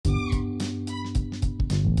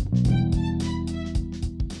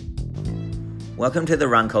Welcome to the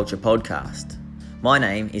Run Culture Podcast. My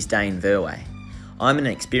name is Dane Verway. I'm an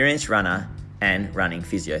experienced runner and running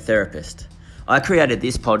physiotherapist. I created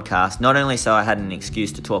this podcast not only so I had an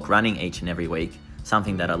excuse to talk running each and every week,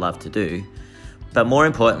 something that I love to do, but more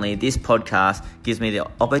importantly, this podcast gives me the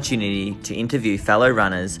opportunity to interview fellow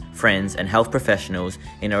runners, friends, and health professionals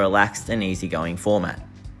in a relaxed and easygoing format.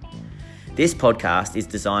 This podcast is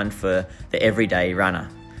designed for the everyday runner,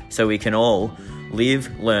 so we can all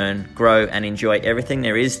live, learn, grow, and enjoy everything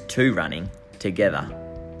there is to running together.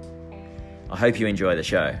 I hope you enjoy the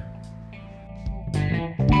show.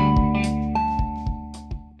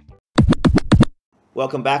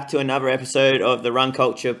 Welcome back to another episode of the Run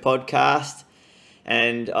Culture Podcast.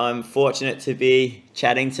 And I'm fortunate to be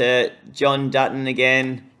chatting to John Dutton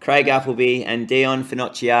again, Craig Appleby, and Dion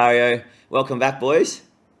Finocchiaro. Welcome back, boys.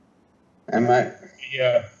 Hey, mate.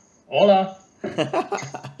 Yeah. Hola.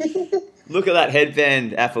 Look at that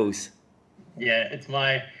headband, Apples. Yeah, it's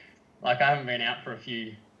I haven't been out for a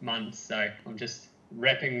few months, so I'm just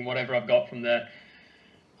repping whatever I've got from the,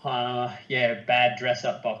 bad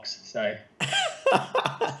dress-up box, so.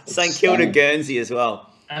 St Kilda Guernsey as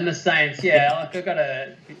well. And the Saints, yeah, I've got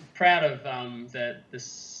proud of the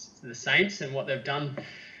Saints and what they've done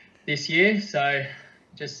this year, so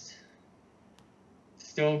just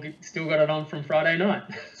still got it on from Friday night.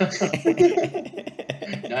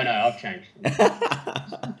 No, I've changed.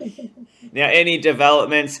 Now, any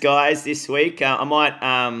developments, guys, this week? I might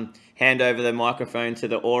hand over the microphone to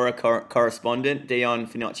the Aura correspondent, Dion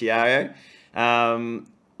Finocchiaro.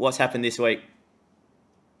 What's happened this week?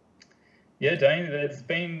 Yeah, Dane, there's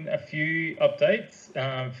been a few updates.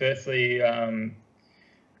 Firstly,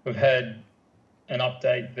 we've had an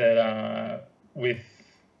update that with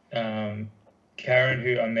Karen,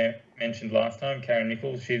 who I mentioned last time, Karen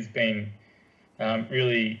Nichols. She's been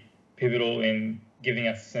really pivotal in giving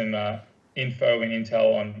us some info and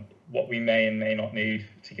intel on what we may and may not need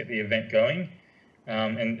to get the event going.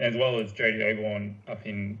 And as well as Jodie Oborn up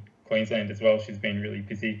in Queensland as well. She's been really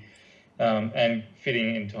busy and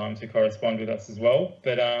fitting in time to correspond with us as well.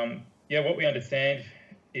 But what we understand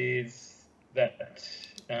is that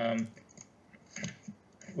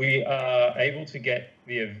we are able to get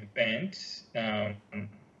the event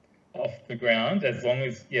off the ground as long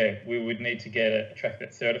as, we would need to get a track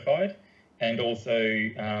that's certified. And also,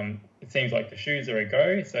 it seems like the shoes are a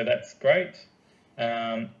go, so that's great.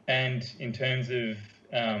 And in terms of,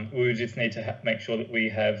 we would just need to make sure that we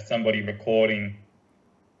have somebody recording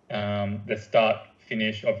the start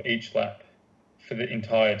finish of each lap for the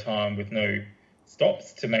entire time with no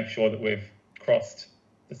stops to make sure that we've crossed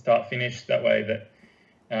the start finish. That way that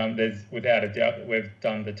there's without a doubt that we've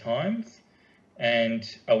done the times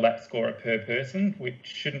and a lap scorer per person, which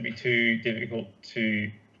shouldn't be too difficult to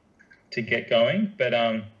get going. But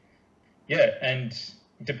and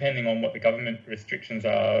depending on what the government restrictions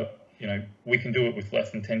are, we can do it with less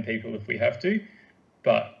than 10 people if we have to,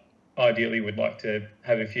 but ideally we'd like to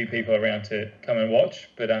have a few people around to come and watch.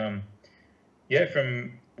 But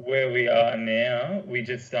from where we are now, we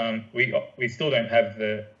just we still don't have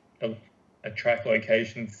a track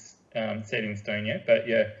location set in stone yet, but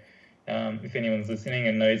if anyone's listening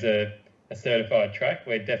and knows a certified track,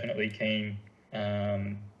 we're definitely keen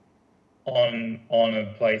on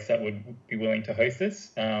a place that would be willing to host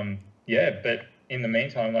us. But in the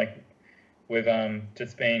meantime, we've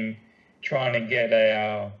just been trying to get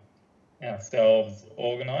ourselves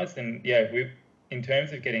organised, and we, in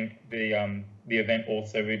terms of getting the event,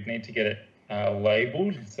 also we'd need to get it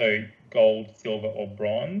labelled, so gold, silver, or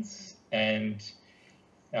bronze, and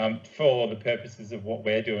for the purposes of what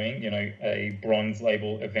we're doing, a bronze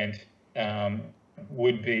label event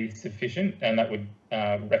would be sufficient, and that would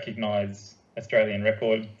recognise Australian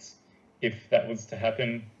records if that was to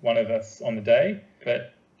happen, one of us on the day.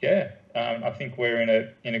 But I think we're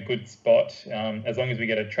in a good spot as long as we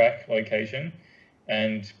get a track location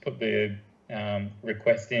and put the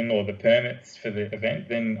request in or the permits for the event.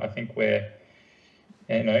 Then I think we're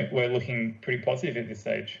looking pretty positive at this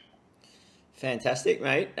stage. Fantastic,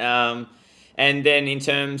 mate. And then in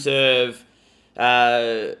terms of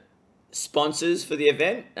sponsors for the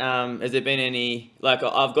event, has there been any, I've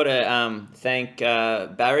got to thank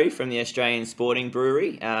Barry from the Australian Sporting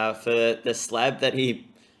Brewery for the slab that he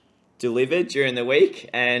delivered during the week,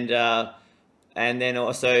 and then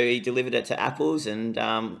also he delivered it to Apples and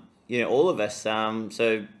all of us.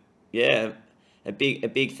 A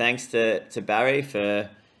big thanks to Barry for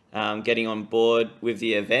getting on board with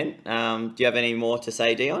the event. Do you have any more to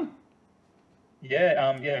say, Dion?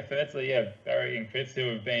 Firstly, Barry and Chris, who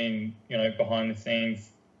have been, behind the scenes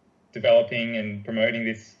developing and promoting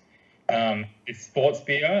this It's sports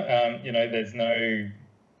beer. You know, there's no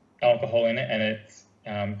alcohol in it, and it's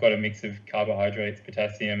got a mix of carbohydrates,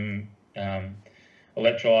 potassium,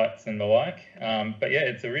 electrolytes, and the like. But yeah,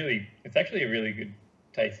 it's actually a really good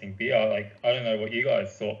tasting beer. Like, I don't know what you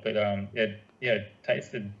guys thought, but it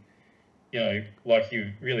tasted, you know, like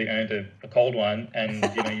you really earned a cold one, and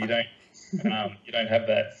you know, you don't have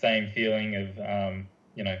that same feeling of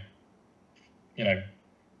you know,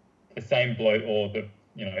 the same bloat or the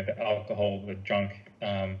alcohol, the drunk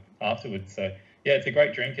afterwards. So yeah, it's a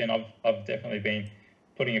great drink, and I've definitely been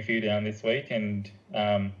putting a few down this week, and you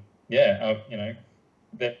know,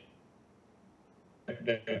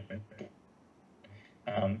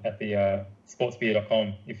 at the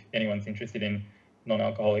sportsbeer.com if anyone's interested in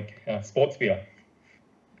non-alcoholic sports beer.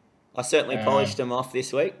 I certainly polished them off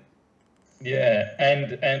this week. Yeah,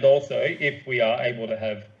 and also if we are able to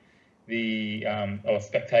have the or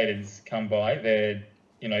spectators come by, they're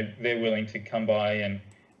willing to come by and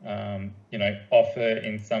you know, offer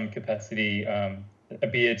in some capacity a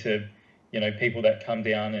beer to, you know, people that come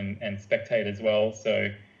down and spectate as well.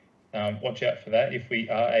 So watch out for that. If we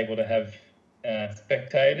are able to have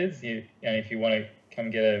spectators, and if you want to come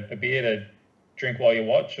get a beer to drink while you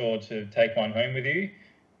watch, or to take one home with you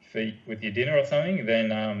with your dinner or something,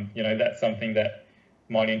 then you know, that's something that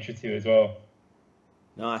might interest you as well.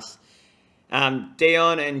 Nice.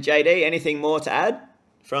 Dion and JD, anything more to add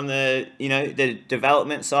from the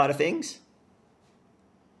development side of things?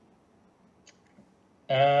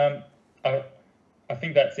 I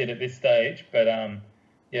think that's it at this stage, but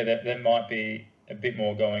yeah, there might be a bit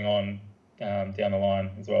more going on down the line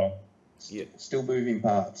as well. Yeah. Still moving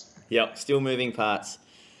parts. Yep, still moving parts.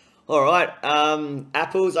 All right,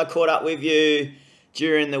 Apples, I caught up with you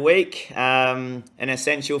during the week. An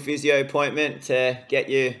essential physio appointment to get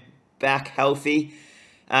you back healthy.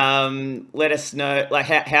 Let us know, like,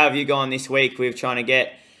 how have you gone this week with trying to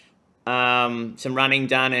get some running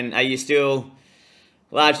done, and are you still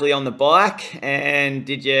largely on the bike? And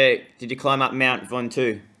did you climb up Mount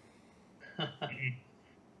Ventoux?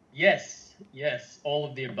 Yes, all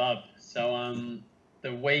of the above. So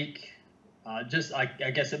the week, just I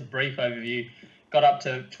guess a brief overview, got up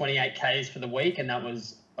to 28 Ks for the week, and that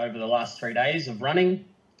was over the last 3 days of running,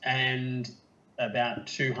 and about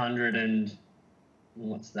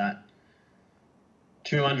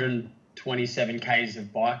 227 Ks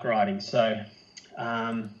of bike riding. So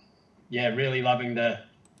yeah, really loving the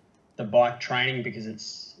bike training, because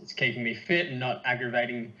it's keeping me fit and not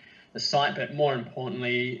aggravating the sight, but more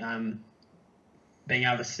importantly, being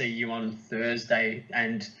able to see you on Thursday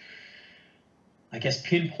and I guess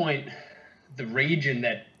pinpoint the region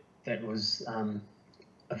that was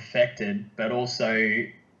affected, but also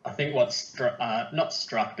I think what stuck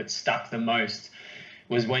the most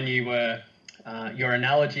was when you were your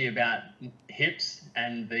analogy about hips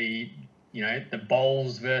and the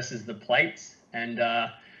bowls versus the plates, and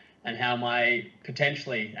how my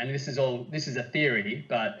potentially, and this is a theory,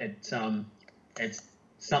 but it's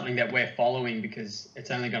something that we're following because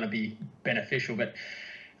it's only going to be beneficial. But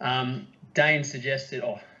Dane suggested,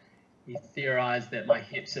 or he theorized, that my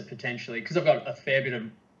hips are potentially, because I've got a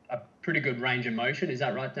pretty good range of motion. Is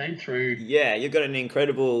that right, Dane? Yeah, you've got an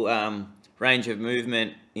incredible range of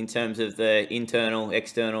movement in terms of the internal,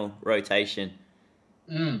 external rotation.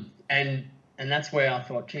 And that's where I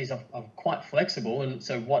thought, geez, I'm quite flexible, and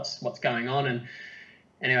so what's going on? And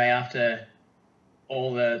anyway, after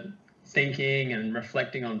all the thinking and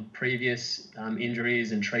reflecting on previous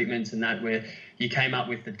injuries and treatments, and that, where you came up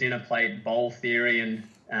with the dinner plate bowl theory,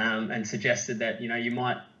 and suggested that you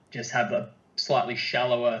might just have a slightly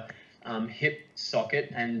shallower hip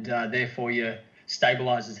socket, and therefore your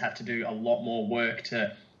stabilizers have to do a lot more work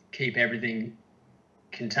to keep everything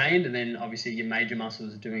contained, and then obviously your major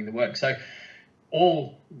muscles are doing the work. So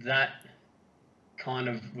all that kind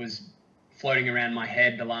of was floating around my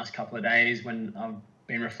head the last couple of days when I've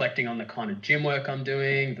been reflecting on the kind of gym work I'm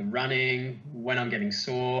doing, the running, when I'm getting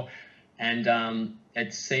sore, and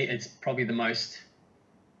it's probably the most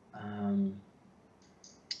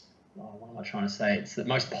what am I trying to say? It's the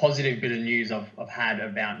most positive bit of news I've had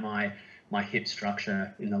about my hip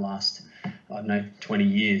structure in the last 20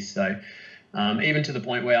 years. So even to the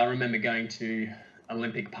point where I remember going to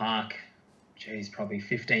Olympic Park, probably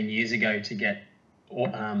 15 years ago, to get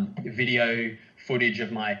video footage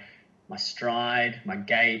of my stride, my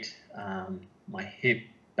gait, my hip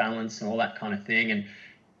balance, and all that kind of thing.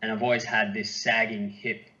 And I've always had this sagging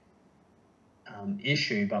hip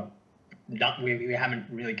issue, but we haven't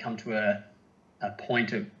really come to a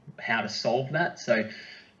point of how to solve that. So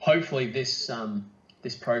hopefully this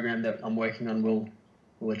program that I'm working on will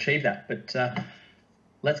achieve that. But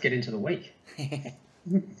let's get into the week.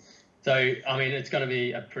 So, I mean, it's going to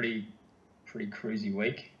be a pretty cruisy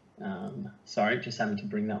week. Sorry, just having to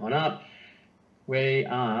bring that one up. We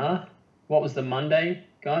are, what was the Monday,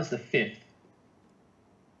 guys? The 5th.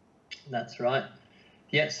 That's right.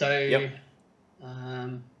 Yeah, so Yep.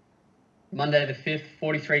 Monday the 5th,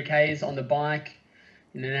 43 Ks on the bike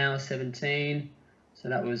in an hour 17. So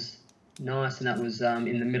that was nice, and that was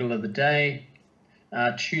in the middle of the day.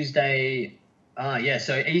 Tuesday,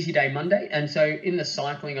 so easy day Monday. And so in the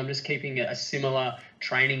cycling, I'm just keeping a similar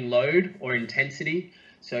training load or intensity.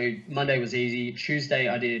 So Monday was easy. Tuesday,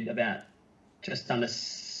 I did about just under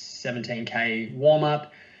 17K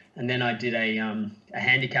warm-up. And then I did a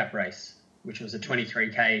handicap race, which was a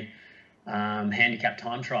 23K handicap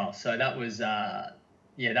time trial. So that was, that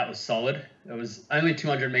was solid. It was only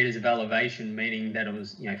 200 meters of elevation, meaning that it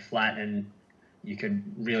was, flat and you could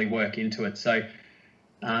really work into it. So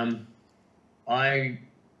I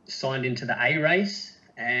signed into the A race,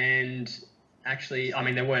 and actually, I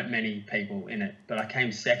mean, there weren't many people in it, but I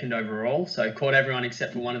came second overall. So I caught everyone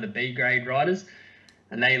except for one of the B grade riders,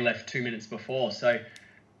 and they left 2 minutes before. So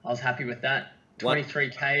I was happy with that. 23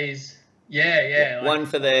 Ks. Yeah. One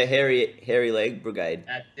for the hairy leg brigade.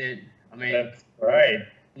 That's it. I mean, That's great.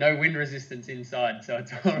 no wind resistance inside, so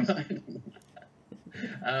it's all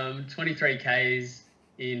right. 23 Ks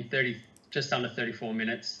in just under 34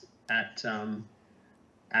 minutes at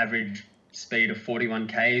average speed of 41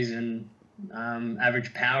 Ks and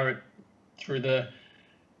average power through the,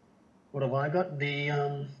 what have I got? The,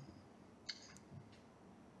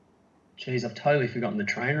 I've totally forgotten the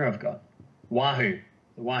trainer I've got. Wahoo,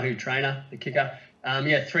 the Wahoo trainer, the kicker.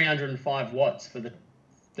 305 watts for the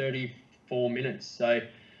 34 minutes. So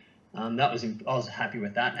I was happy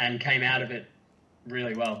with that and came out of it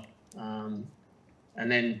really well. And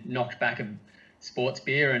then knocked back a sports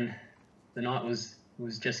beer, and the night was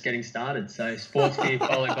just getting started. So sports beer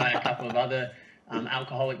followed by a couple of other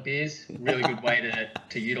alcoholic beers. Really good way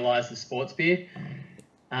to utilize the sports beer.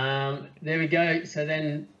 There we go. So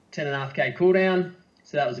then 10.5K cool down.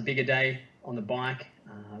 So that was a bigger day on the bike,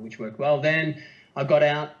 which worked well. Then I got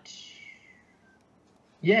out.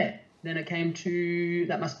 Then it came to,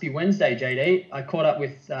 that must be Wednesday, JD. I caught up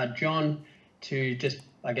with John to just,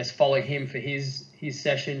 I guess, follow him for his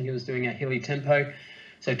session. He was doing a hilly tempo.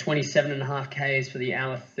 So 27.5 Ks for the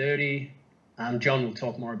hour 30. John will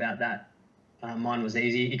talk more about that. Mine was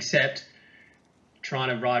easy, except trying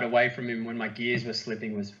to ride away from him when my gears were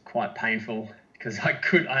slipping was quite painful, because I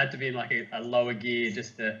had to be in like a lower gear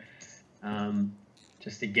just to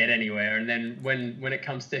get anywhere. And then when it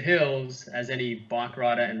comes to hills, as any bike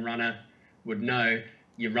rider and runner would know,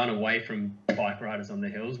 you run away from bike riders on the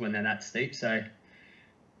hills when they're that steep. So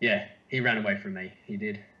yeah, he ran away from me. He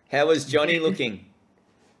did. How was Johnny looking?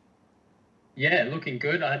 Yeah, looking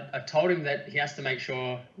good. I told him that he has to make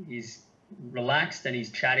sure he's relaxed and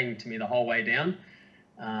he's chatting to me the whole way down.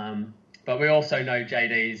 But we also know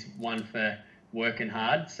JD's one for working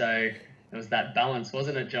hard. So it was that balance,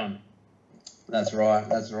 wasn't it, John? That's right.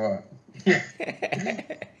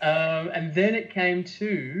 And then it came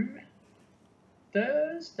to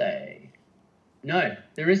Thursday. No,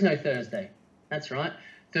 there is no Thursday. That's right.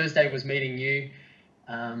 Thursday was meeting you,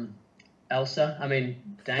 Dane, and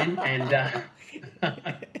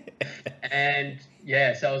and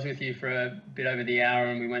yeah, so I was with you for a bit over the hour,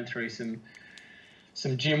 and we went through some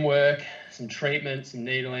gym work, some treatment, some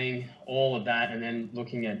needling, all of that, and then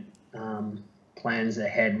looking at plans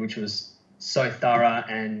ahead, which was so thorough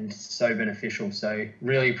and so beneficial. So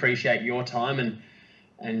really appreciate your time,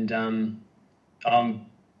 and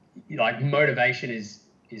like motivation is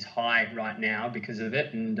high right now because of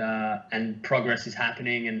it, and progress is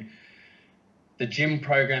happening. And the gym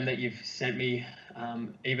program that you've sent me,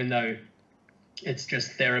 even though it's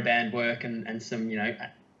just TheraBand work and some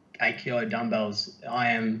 8 kilo dumbbells,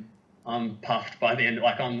 I'm puffed by the end.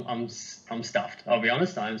 Like I'm stuffed. I'll be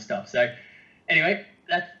honest, I am stuffed. So anyway,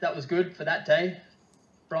 that was good for that day.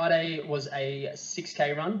 Friday was a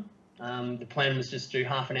 6K run. The plan was just do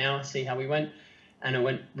half an hour, see how we went, and it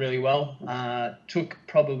went really well. Took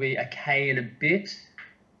probably a K and a bit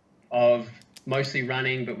of mostly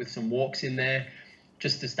running, but with some walks in there,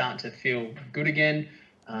 just to start to feel good again.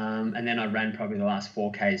 And then I ran probably the last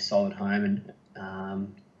 4Ks solid home.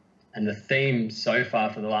 And the theme so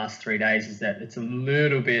far for the last 3 days is that it's a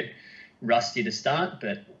little bit rusty to start,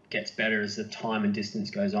 but gets better as the time and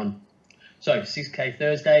distance goes on. So 6K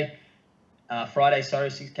Thursday,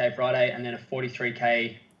 6K Friday, and then a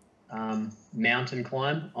 43K mountain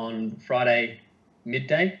climb on Friday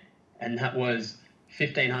midday. And that was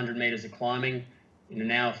 1,500 meters of climbing in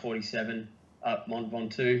an hour 47 up Mont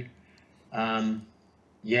Ventoux.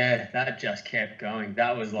 Yeah, that just kept going.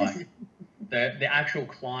 That was like the actual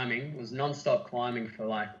climbing was non-stop climbing for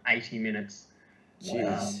like 80 minutes.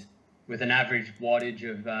 Jeez. With an average wattage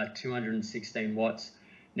of 216 watts.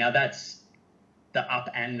 Now that's the up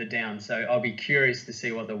and the down. So I'll be curious to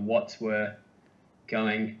see what the watts were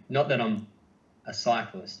going. Not that I'm a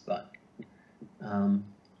cyclist, but I'll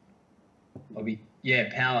be,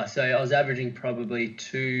 power. So I was averaging probably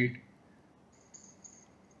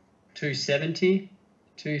 260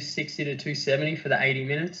 to 270 for the 80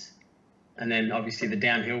 minutes. And then obviously the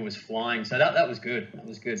downhill was flying. So that was good. That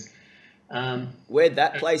was good. Where'd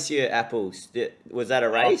that place you, Apples? Was that a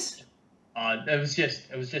race? It was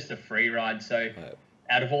just a free ride. So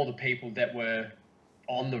out of all the people that were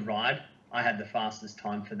on the ride, I had the fastest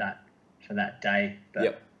time for that day. But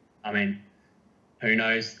Yep. I mean, who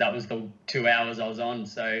knows? That was the 2 hours I was on.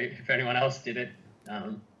 So if anyone else did it,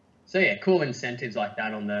 so yeah, cool incentives like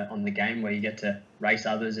that on the game where you get to race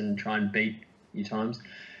others and try and beat your times.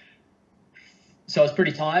 So I was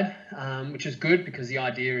pretty tired, which is good because the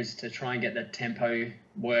idea is to try and get that tempo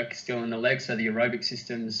work still in the legs, so the aerobic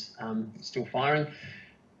system's still firing.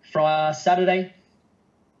 Saturday,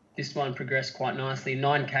 this one progressed quite nicely.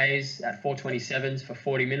 9Ks at 4:27s for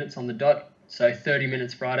 40 minutes on the dot. So 30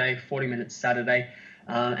 minutes Friday, 40 minutes Saturday.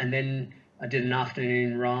 And then I did an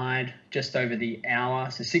afternoon ride just over the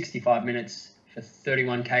hour, so 65 minutes for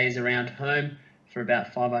 31Ks around home for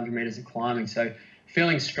about 500 meters of climbing. So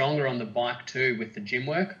feeling stronger on the bike too with the gym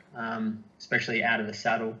work, especially out of the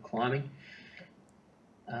saddle climbing.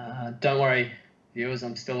 Don't worry, viewers,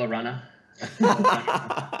 I'm still a runner.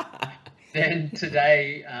 Then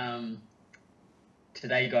today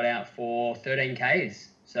got out for 13Ks,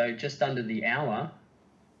 so just under the hour.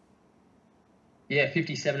 Yeah,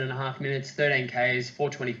 57.5 minutes, 13Ks,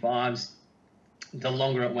 4:25s. The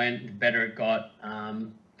longer it went, the better it got.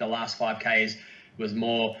 The last 5Ks was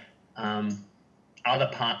more other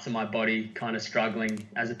parts of my body kind of struggling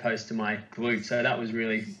as opposed to my glutes. So that was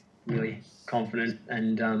really, really confident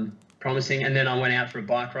and promising. And then I went out for a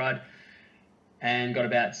bike ride and got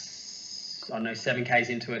about, 7Ks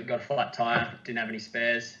into it, got a flat tire, didn't have any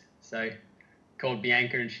spares. So called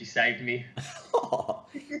Bianca and she saved me.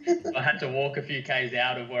 I had to walk a few Ks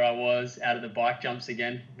out of where I was, out of the bike jumps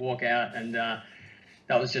again, walk out. And that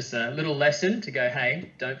was just a little lesson to go,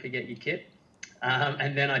 hey, don't forget your kit.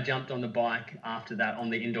 And then I jumped on the bike after that on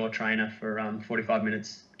the indoor trainer for 45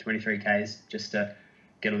 minutes, 23 Ks, just to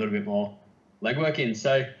get a little bit more leg work in.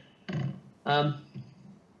 So, one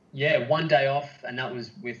day off, and that was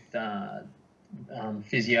with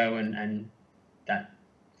physio and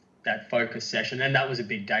that focus session. And that was a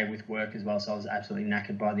big day with work as well, so I was absolutely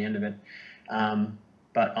knackered by the end of it.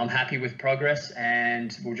 But I'm happy with progress,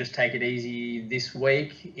 and we'll just take it easy this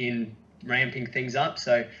week in ramping things up.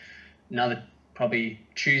 So another probably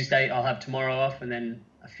Tuesday, I'll have tomorrow off, and then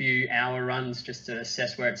a few hour runs just to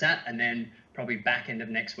assess where it's at. And then probably back end of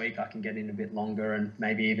next week, I can get in a bit longer and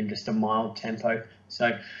maybe even just a mild tempo.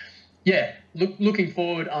 So yeah, looking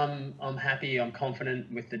forward, I'm happy. I'm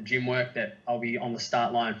confident with the gym work that I'll be on the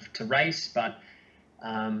start line to race. But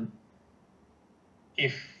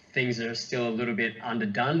if things are still a little bit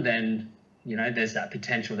underdone, then, there's that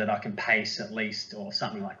potential that I can pace at least or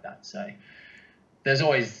something like that. So there's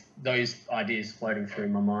always those ideas floating through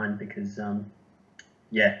my mind because,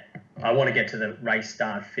 I want to get to the race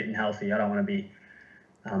start fit and healthy. I don't want to be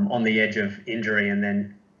on the edge of injury and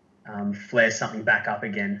then flare something back up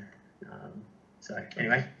again. So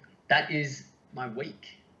anyway, that is my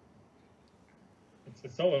week. It's a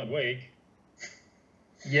solid week.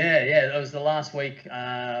 Yeah, that was the last week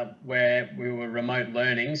where we were remote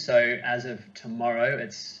learning. So as of tomorrow,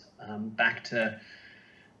 it's back to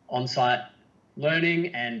on-site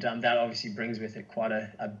learning, and that obviously brings with it quite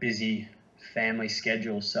a busy family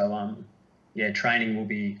schedule. So training will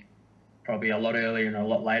be probably a lot earlier and a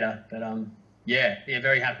lot later. But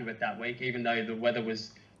very happy with that week, even though the weather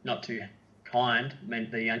was not too kind.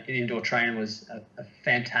 Meant the indoor training was a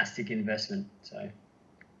fantastic investment. So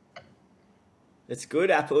it's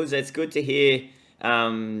good, Apples. It's good to hear.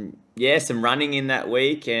 Some running in that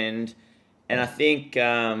week, and I think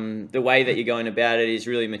the way that you're going about it is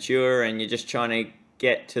really mature, and you're just trying to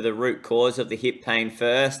get to the root cause of the hip pain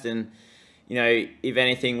first. And if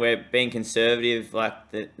anything, we're being conservative like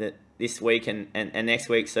this week and next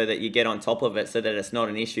week, so that you get on top of it, so that it's not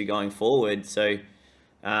an issue going forward. So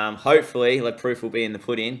hopefully, the proof will be in the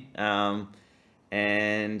pudding.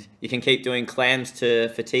 And you can keep doing clams to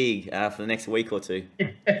fatigue for the next week or two.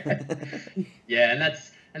 Yeah, and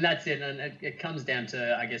that's it. And it comes down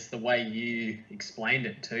to, I guess, the way you explained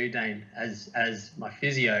it too, Dane. As my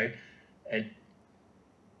physio, it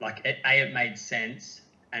made sense,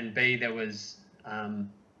 and B, there was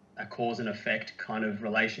a cause and effect kind of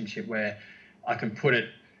relationship where I can put it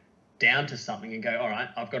down to something and go, all right,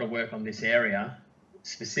 I've got to work on this area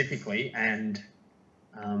specifically, and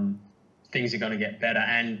things are going to get better.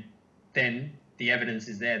 And then the evidence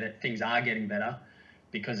is there that things are getting better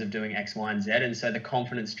because of doing X, Y, and Z. And so the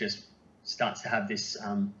confidence just starts to have this,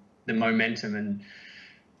 the momentum. And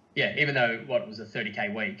yeah, even though what was a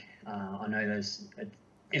 30K week, I know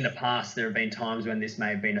in the past, there have been times when this may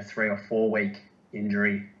have been a 3 or 4 week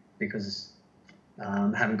injury because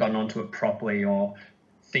haven't gotten onto it properly or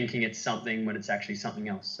thinking it's something when it's actually something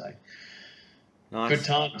else. So Nice. Good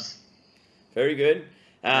times. Very good.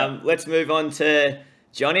 Let's move on to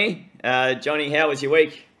Johnny. Johnny, how was your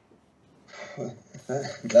week?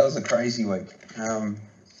 That was a crazy week.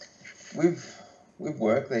 With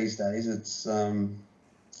work these days, it's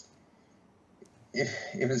if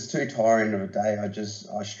it's too tiring of a day,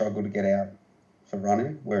 I struggle to get out for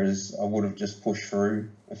running, whereas I would have just pushed through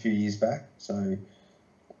a few years back. So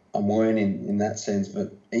I'm learning in that sense,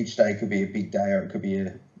 but each day could be a big day or it could be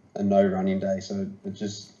a no running day. So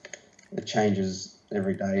it changes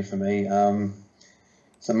every day for me.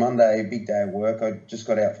 So Monday, big day at work. I just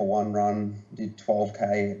got out for one run, did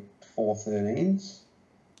 12K at 4:13s.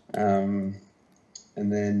 And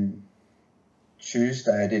then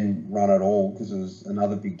Tuesday I didn't run at all because it was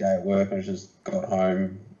another big day at work. I just got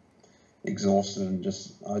home exhausted and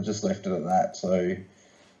I just left it at that. So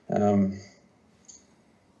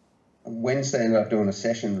Wednesday I ended up doing a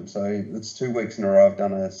session. So it's 2 weeks in a row I've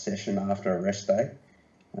done a session after a rest day.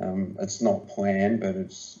 It's not planned, but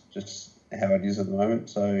it's just how it is at the moment.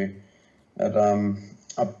 So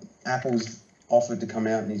Apple's offered to come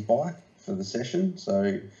out in his bike for the session.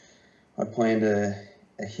 So I planned a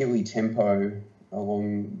hilly tempo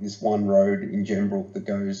along this one road in Gembrook that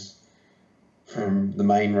goes from the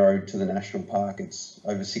main road to the national park. It's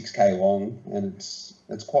over 6K long and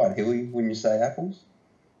it's quite hilly when you say Apples.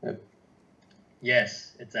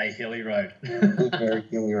 Yes, it's a hilly road. It's a very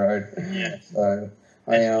hilly road. Yeah. So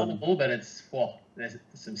it's runnable, but there's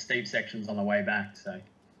some steep sections on the way back. So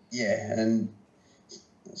yeah, and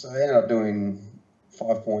so I ended up doing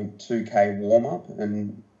 5.2K warm up,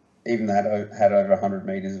 and even that I had over 100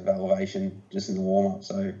 meters of elevation just in the warm up.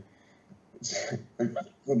 So it's a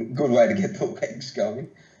good way to get the legs going.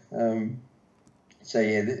 So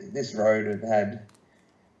yeah, this road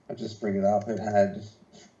I'll just bring it up. It had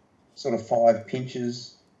sort of 5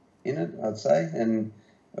 pinches in it, I'd say, and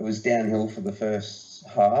it was downhill for the first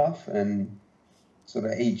half, and sort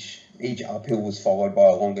of each uphill was followed by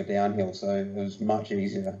a longer downhill, so it was much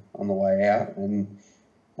easier on the way out. And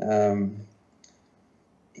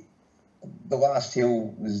the last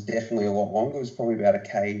hill was definitely a lot longer. It was probably about a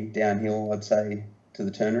K downhill, I'd say, to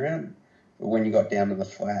the turnaround. But when you got down to the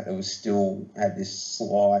flat, it was still had this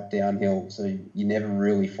slight downhill, so you never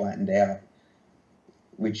really flattened out,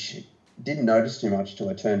 which didn't notice too much till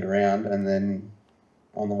I turned around. And then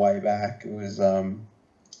on the way back, it was a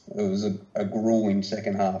grueling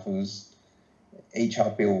second half. Each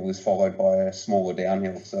uphill was followed by a smaller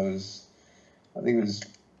downhill, so I think it was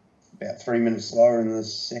about 3 minutes slower in the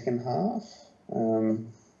second half.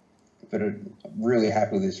 But I'm really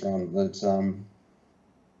happy with this run.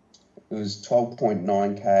 It was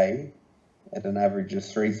 12.9K at an average of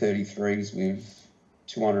 3:33s with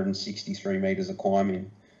 263 meters of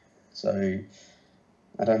climbing. So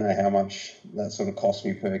I don't know how much that sort of cost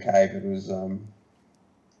me per K, but it was, I'm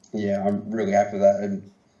really happy with that.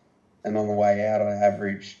 And on the way out, I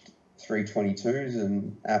averaged 3:22s,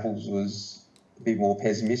 and Apples was a bit more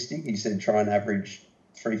pessimistic. He said try and average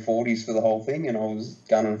 3:40s for the whole thing, and I was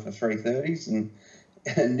gunning for 3:30s and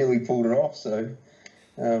nearly pulled it off. So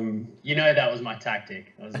that was my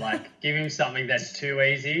tactic. I was like, give him something that's too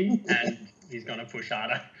easy and he's going to push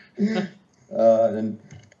harder. And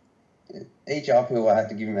each uphill I had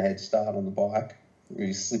to give him a head start on the bike. He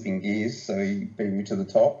was slipping gears, so he beat me to the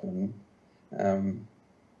top. And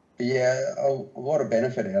but yeah, a lot of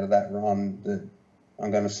benefit out of that run that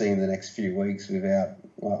I'm going to see in the next few weeks.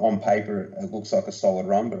 On paper, it looks like a solid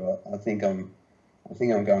run, but I think I'm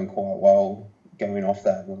going quite well going off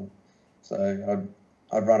that. So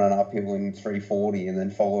I'd run an uphill in 3:40 and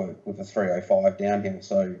then follow it with a 3:05 downhill.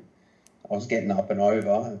 So I was getting up and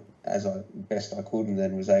over as best I could, and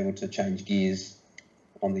then was able to change gears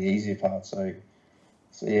on the easier part. So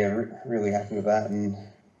yeah, really happy with that, and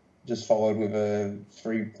just followed with a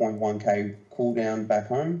 3.1K cool down back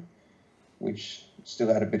home, which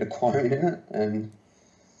still had a bit of climbing in it. And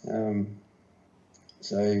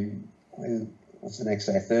so what's the next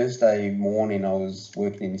day? Thursday morning, I was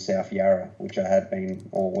working in South Yarra, which I had been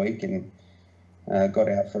all week, and got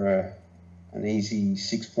out for an easy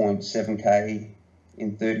 6.7k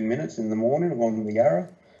in 30 minutes in the morning along the Yarra,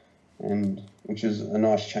 and which is a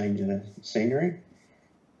nice change of scenery.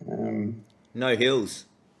 No hills.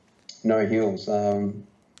 No hills. I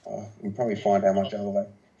can probably find how much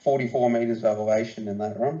elevation. 44 metres of elevation in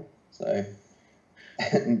that run, so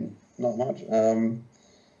not much.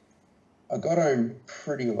 I got home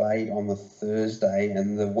pretty late on the Thursday,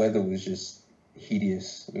 and the weather was just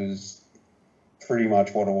hideous. It was pretty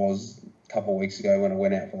much what it was a couple of weeks ago when I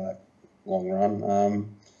went out for that long run.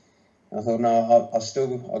 I thought, no,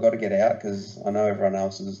 I got to get out because I know everyone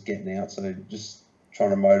else is getting out, so just trying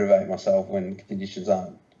to motivate myself when conditions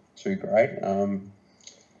aren't too great.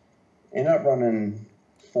 Ended up running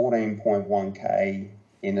 14.1k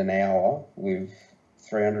in an hour with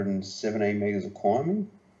 317 metres of climbing,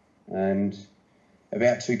 and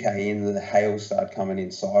about 2k in, the hail started coming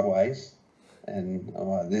in sideways, and I'm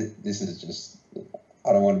like, this is just,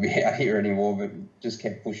 I don't want to be out here anymore, but just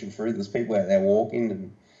kept pushing through. There's people out there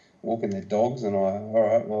walking their dogs, and all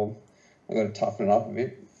right, well, I got to toughen it up a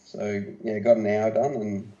bit. So yeah, got an hour done,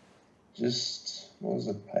 and just, what was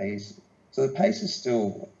the pace? So the pace is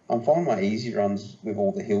still, I'm finding my easy runs with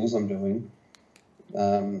all the hills I'm doing.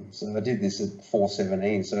 So I did this at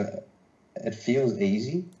 4:17, so it feels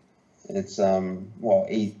easy. It's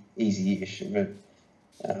easy-ish, but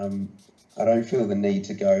I don't feel the need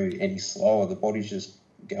to go any slower. The body's just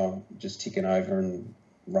ticking over and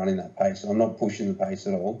running that pace. So I'm not pushing the pace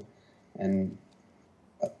at all, and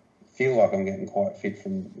I feel like I'm getting quite fit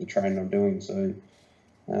from the training I'm doing. So,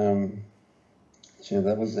 so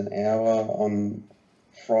that was an hour on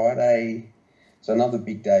Friday. So another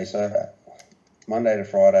big day. So Monday to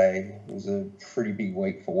Friday was a pretty big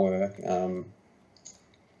week for work.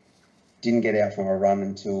 Didn't get out from a run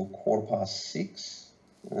until 6:15.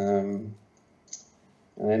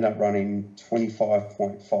 I ended up running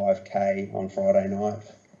 25.5k on Friday night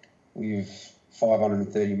with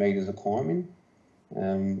 530 metres of climbing,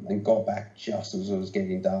 and got back just as it was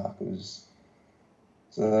getting dark.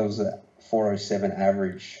 So that was a 4:07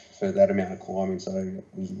 average for that amount of climbing, so I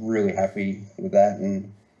was really happy with that.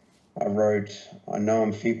 And I know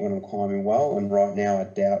I'm fit when I'm climbing well, and right now I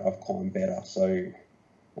doubt I've climbed better. So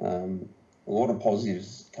a lot of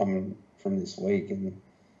positives coming from this week. And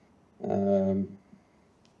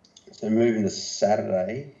so moving to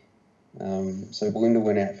Saturday, so Belinda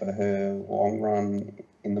went out for her long run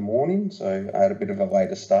in the morning, so I had a bit of a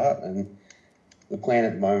later start, and the plan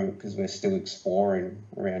at the moment, because we're still exploring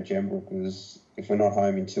around Gembrook, was if we're not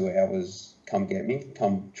home in 2 hours, come get me,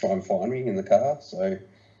 come try and find me in the car. So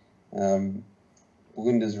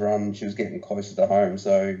Belinda's run, she was getting closer to home,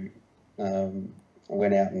 so I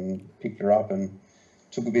went out and picked her up and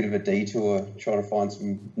took a bit of a detour trying to find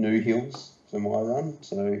some new hills for my run.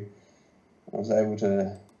 So I was able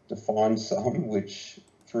to find some, which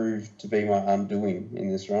proved to be my undoing in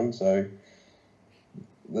this run. So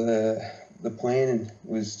the plan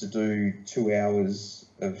was to do 2 hours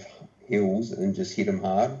of hills and just hit them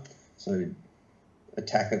hard. So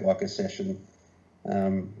attack it like a session,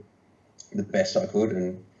 the best I could,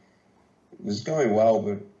 and it was going well,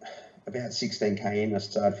 but about 16k in, I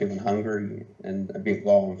started feeling hungry and a bit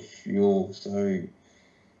low on fuel. So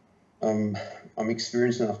I'm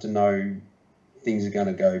experienced enough to know things are going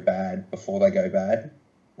to go bad before they go bad.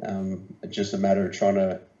 It's just a matter of trying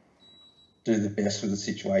to do the best with the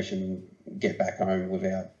situation, get back home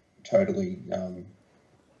without totally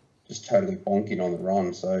bonking on the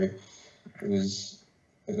run. So it was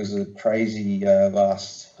a crazy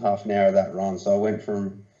last half an hour of that run. So I went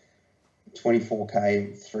from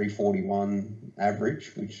 24k 341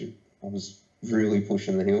 average, which I was really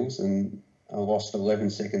pushing the hills, and I lost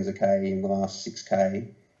 11 seconds a k in the last 6k,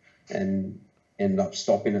 and ended up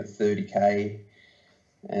stopping at 30k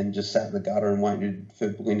and just sat in the gutter and waited for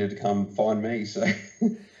Belinda to come find me. So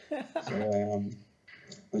it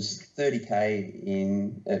was 30k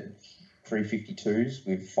in at 352s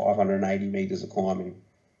with 580 metres of climbing,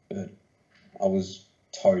 but I was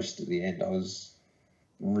toast at the end. I was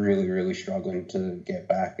really, really struggling to get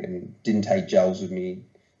back, and didn't take gels with me,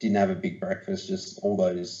 didn't have a big breakfast, just all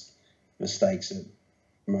those mistakes that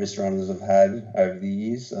most runners have had over the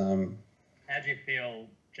years. How do you feel,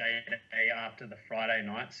 Jay, after the Friday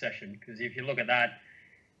night session? Because if you look at that,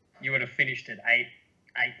 you would have finished at 8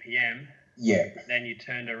 p.m. Yeah. Then you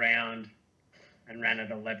turned around and ran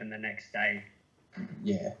at 11 the next day.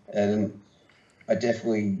 Yeah, and I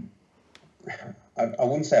definitely, I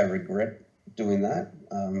wouldn't say I regret doing that,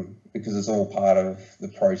 because it's all part of the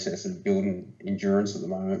process of building endurance at the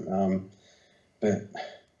moment. But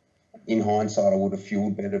in hindsight, I would have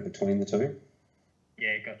fueled better between the two.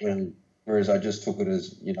 Yeah, gotcha. Whereas I just took it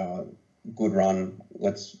as, good run.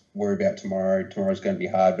 Let's worry about tomorrow. Tomorrow's going to be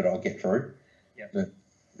hard, but I'll get through. Yeah. But,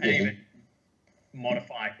 and even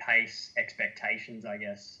modify pace expectations, I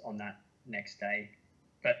guess, on that next day.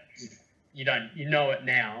 But you know it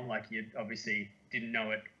now, like you obviously didn't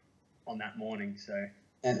know it on that morning. So.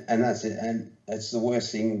 And that's it. And it's the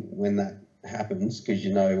worst thing when that happens, because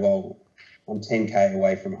you know, well, I'm 10K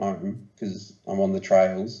away from home because I'm on the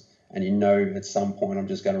trails, and you know at some point I'm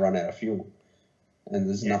just going to run out of fuel, and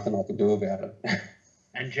there's nothing I can do about it.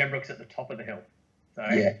 And Gembrook's at the top of the hill. So.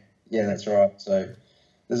 Yeah, that's right. So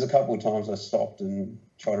there's a couple of times I stopped and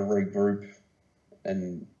tried to regroup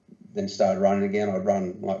and then started running again. I'd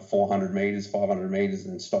run like 400 meters, 500 meters,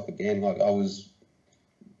 and then stop again. Like I was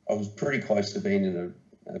pretty close to being in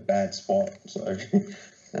a bad spot. So,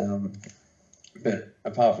 but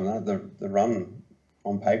apart from that, the run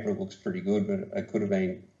on paper looks pretty good, but it could have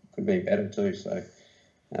been better too. So,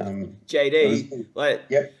 JD,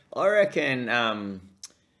 yep. I reckon,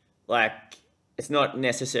 like it's not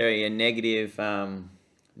necessarily a negative run,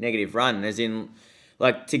 as in,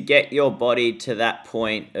 like, to get your body to that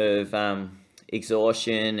point of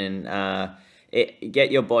exhaustion and get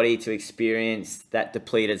your body to experience that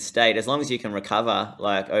depleted state. As long as you can recover,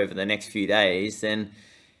 like, over the next few days, then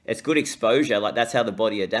it's good exposure. Like, that's how the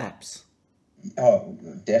body adapts. Oh,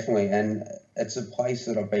 definitely. And it's a place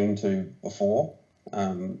that I've been to before,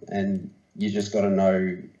 and you just got to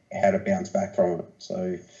know how to bounce back from it.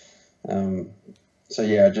 So,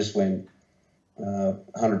 I just went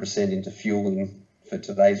 100% into fueling for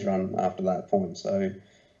today's run after that point. So,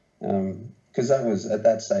 because that was, at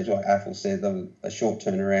that stage, like Athel said, that was a short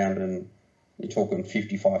turnaround, and you're talking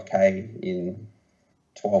 55K in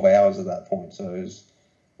 12 hours at that point. So it was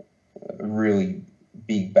a really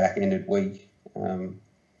big back-ended week.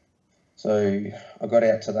 So I got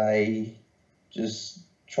out today, just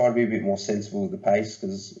try to be a bit more sensible with the pace,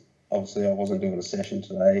 because obviously I wasn't doing a session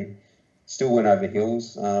today. Still went over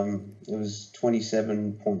hills. It was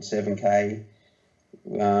 27.7K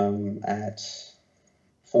at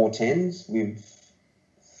 410s with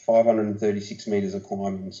 536 metres of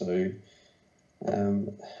climbing. So it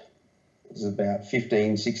was about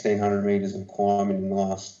 1,600 metres of climbing in the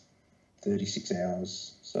last 36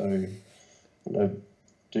 hours. So I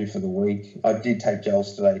do for the week. I did take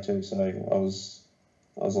gels today too, so I was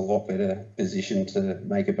a lot better positioned to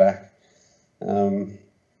make it back.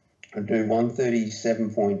 I do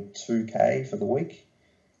 137.2K for the week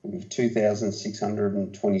with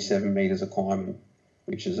 2,627 metres of climbing,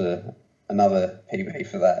 which is another PB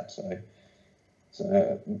for that.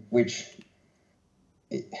 So which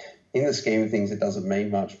in the scheme of things, it doesn't mean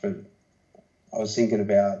much, but I was thinking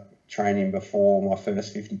about training before my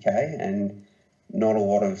first 50K, and not a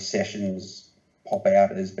lot of sessions pop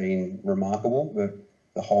out as being remarkable, but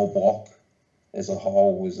the whole block as a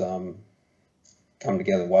whole was come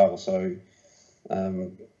together well. So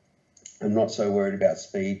I'm not so worried about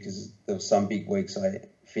speed, because there were some big weeks I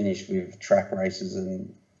finished with track races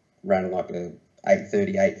and ran like a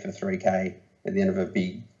 8:38 for 3K at the end of a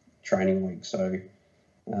big training week. So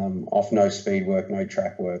off no speed work, no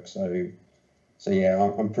track work. So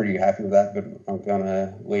yeah, I'm pretty happy with that, but I'm going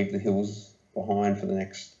to leave the hills behind for the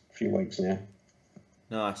next few weeks now.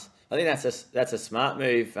 Nice. I think that's a smart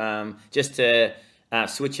move, just to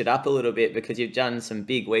switch it up a little bit, because you've done some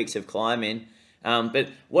big weeks of climbing. But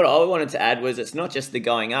what I wanted to add was, it's not just the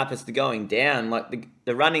going up, it's the going down. Like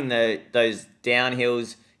the running those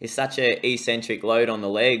downhills is such a eccentric load on the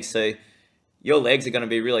legs. So your legs are going to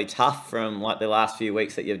be really tough from like the last few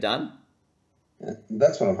weeks that you've done.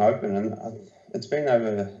 That's what I'm hoping. And it's been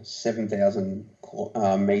over 7,000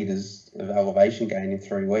 metres of elevation gain in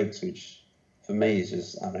 3 weeks, which for me is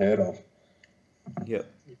just unheard of. Yep.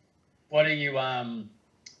 What are you,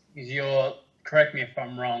 correct me if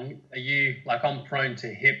I'm wrong, are you, like, I'm prone to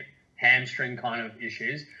hip, hamstring kind of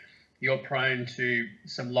issues. You're prone to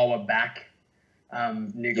some lower back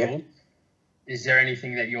niggles. Yep. Is there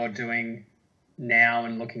anything that you're doing now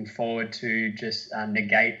and looking forward to just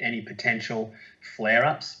negate any potential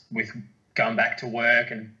flare-ups with going back to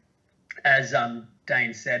work? And as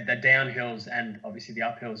Dane said, the downhills and obviously the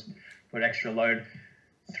uphills put extra load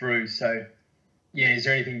through. So, yeah, is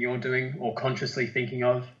there anything you're doing or consciously thinking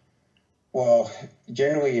of? Well,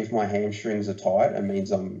 generally, if my hamstrings are tight, it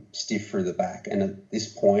means I'm stiff through the back. And at this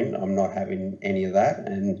point, I'm not having any of that.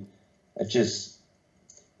 And it just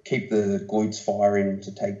keep the glutes firing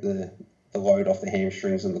to take the load off the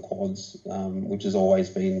hamstrings and the quads, which has always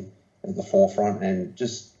been at the forefront. And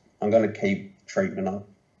just, I'm going to keep treatment up,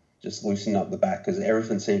 just loosen up the back, because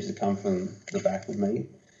everything seems to come from the back with me.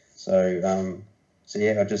 So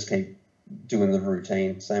yeah, I just keep doing the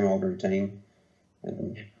routine, same old routine.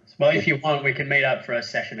 And Well, if you want, we can meet up for a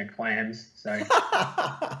session of clams. So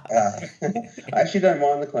I actually don't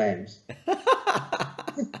mind the clams.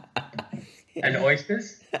 and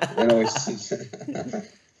oysters. And oysters.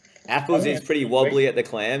 Apples is pretty wobbly at the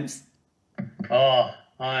clams. Oh,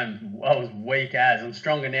 I was weak as. I'm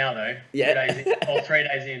stronger now though. Yeah. 2 days in, or 3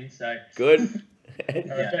 days in. So Good.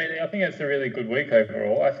 JD, I think it's a really good week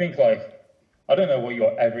overall. I think, I don't know what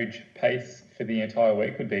your average pace for the entire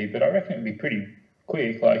week would be, but I reckon it'd be pretty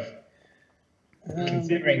quick.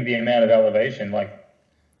 Considering the amount of elevation,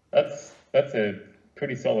 that's a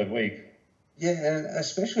pretty solid week. Yeah, and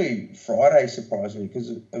especially Friday surprised me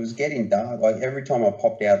because it was getting dark. Like every time I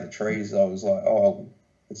popped out of the trees, I was like, oh,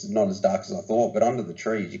 it's not as dark as I thought. But under the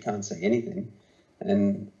trees, you can't see anything.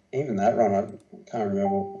 And even that run, I can't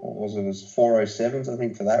remember what was it. It was 4:07s, I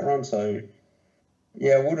think, for that run. So,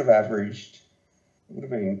 yeah, it would have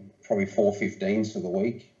been probably 4:15s for the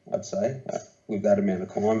week, I'd say, with that amount of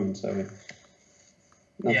climbing. So,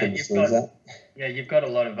 nothing to sneeze at. Yeah, you've got a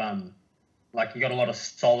lot of you got a lot of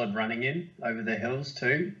solid running in over the hills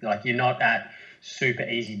too. Like you're not at super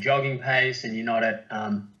easy jogging pace and you're not at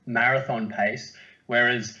marathon pace.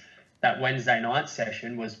 Whereas that Wednesday night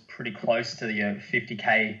session was pretty close to your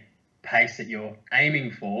 50K pace that you're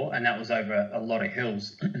aiming for, and that was over a lot of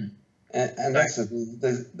hills. And that's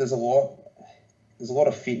there's a lot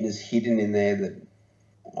of fitness hidden in there that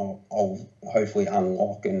I'll hopefully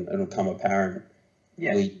unlock and it'll come apparent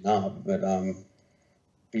leading up. But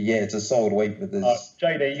yeah, it's a solid week. But there's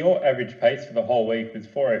JD, your average pace for the whole week was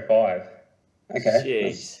 4:05. Okay.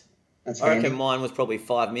 Jeez. That's I reckon handy. mine was probably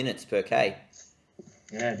 5 minutes per K.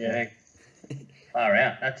 Yeah. Far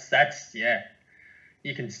out. That's yeah.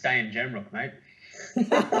 You can stay in Gembrook, mate.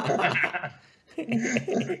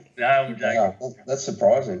 No, I'm joking. Yeah, that's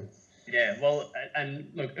surprising. Yeah, well, and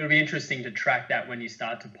look, it'll be interesting to track that when you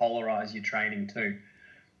start to polarize your training too.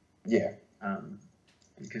 Yeah.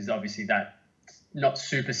 Because obviously that, not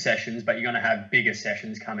super sessions, but you're going to have bigger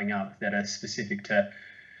sessions coming up that are specific to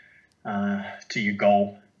your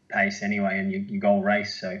goal pace anyway and your goal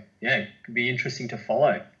race. So yeah, it could be interesting to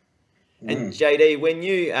follow. And JD, when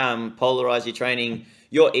you polarize your training,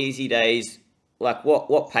 your easy days, like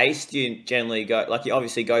what pace do you generally go? Like you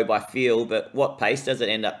obviously go by feel, but what pace does it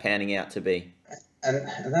end up panning out to be? And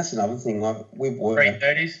that's another thing. Like with work,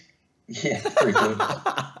 3:30s. yeah, pretty good.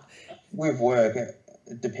 With work,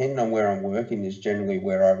 depending on where I'm working, is generally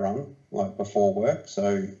where I run, like before work.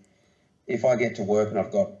 So if I get to work and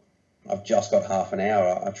I've just got half an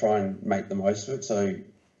hour, I try and make the most of it. So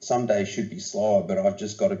some days should be slower, but I've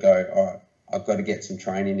just got to go, all right, I've got to get some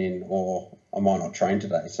training in or I might not train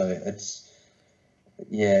today. So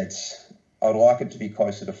I'd like it to be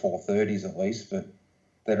closer to 4:30s at least, but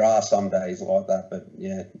there are some days like that, but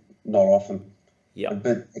yeah, not often. Yeah.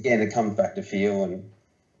 But again, it comes back to feel, and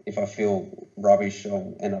if I feel rubbish,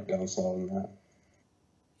 I'll end up going slower than that.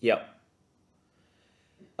 Yep.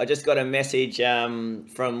 I just got a message from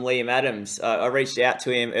Liam Adams. I reached out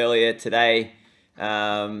to him earlier today.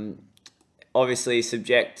 Obviously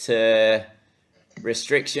subject to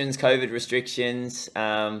restrictions, COVID restrictions.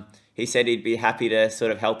 He said he'd be happy to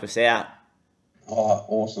sort of help us out. Oh,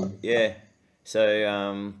 awesome. Yeah.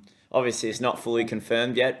 So obviously it's not fully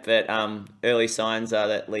confirmed yet, but early signs are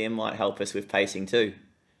that Liam might help us with pacing too.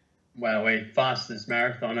 Well, we're fastest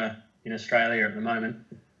marathoner in Australia at the moment.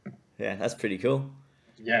 Yeah, that's pretty cool.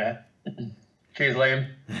 Yeah. Cheers, Liam.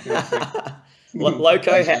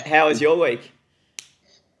 Loco, how was your week?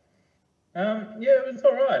 Yeah, it was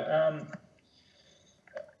all right.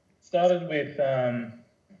 Started with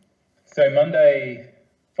Sunday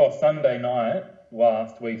night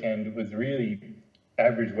last weekend was really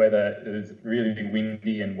average weather. It was really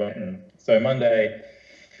windy and wet, and so Monday,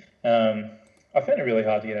 I found it really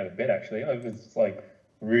hard to get out of bed. Actually, I was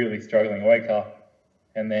really struggling. I wake up,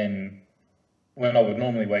 and then when I would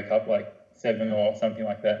normally wake up 7 or something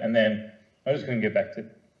like that, and then I just couldn't get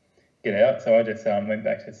out. So I just went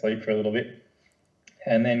back to sleep for a little bit,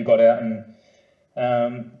 and then got out and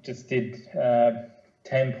just did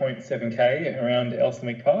 10.7k around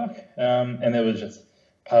Elsternwick Park, and there was just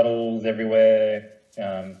puddles everywhere,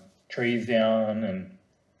 trees down, and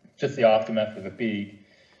just the aftermath of a big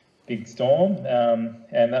storm.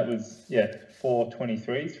 And that was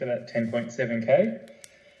 4:23s for that 10.7k.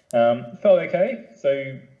 Felt okay, so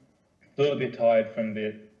a little bit tired from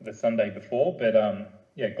the Sunday before, but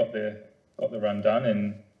got the run done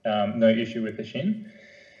and no issue with the shin.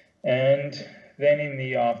 And then in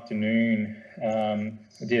the afternoon, I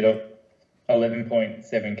did a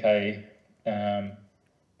 11.7k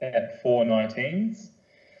at 4:19s.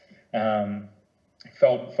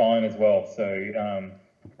 Felt fine as well. So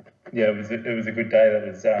yeah, it was a good day. That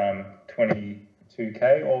was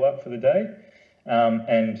 22k all up for the day,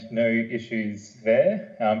 and no issues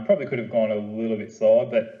there. Probably could have gone a little bit slower,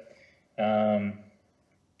 but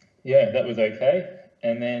yeah, that was okay.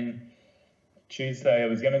 And then Tuesday I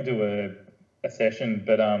was going to do a session,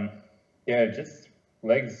 but yeah, just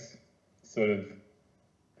legs sort of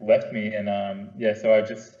left me, and yeah, so I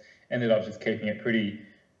just ended up just keeping it pretty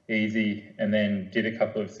easy, and then did a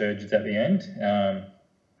couple of surges at the end,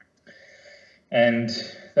 and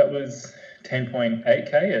that was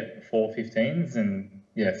 10.8k at 4:15s, and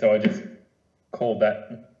yeah, so I just called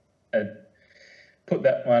that, put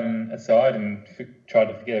that one aside, and tried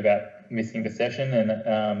to forget about missing the session,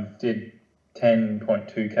 and did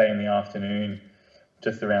 10.2k in the afternoon,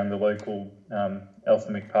 just around the local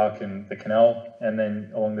Elsternwick Park and the canal, and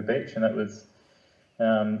then along the beach, and that was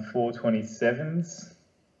 4:27s,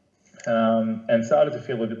 and started to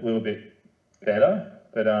feel a little bit better,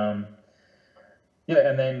 but yeah,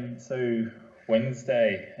 and then so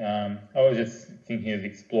Wednesday, I was just thinking of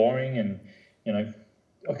exploring, and you know,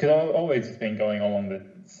 because I've always just been going along the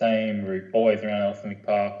same route, always around Elsternwick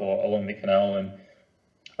Park or along the canal, and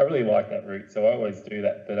I really like that route, so I always do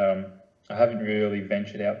that, but I haven't really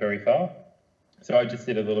ventured out very far. So I just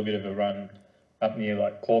did a little bit of a run up near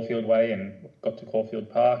like Caulfield Way and got to Caulfield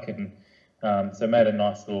Park, and so made a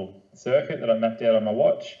nice little circuit that I mapped out on my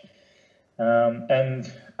watch.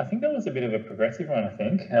 And I think that was a bit of a progressive run, I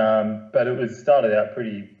think, but it was started out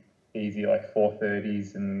pretty easy, like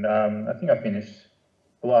 4:30s, and I think I finished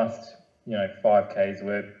the last 5Ks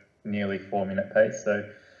were nearly 4-minute pace, so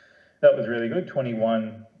that was really good.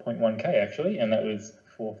 21.1k actually, and that was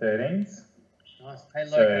 4:13s. Nice. Hey,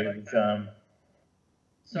 So it was,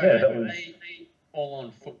 sorry, yeah, mate, that were was they all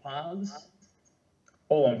on footpaths?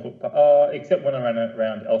 all on foot, except when I ran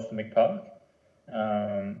around Elsternwick Park.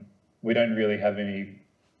 We don't really have any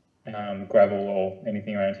gravel or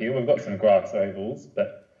anything around here. We've got some grass ovals,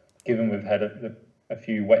 but given we've had a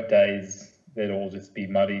few wet days, they'd all just be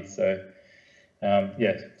muddy. So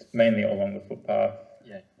yeah, mainly along the footpath.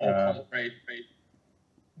 Yeah, all concrete.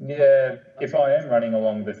 Yeah, if I am running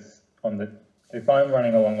along if I'm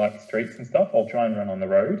running along like streets and stuff, I'll try and run on the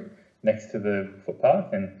road next to the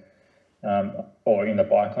footpath, and or in the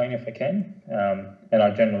bike lane if I can. And I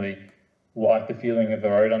generally like the feeling of the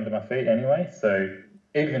road under my feet anyway. So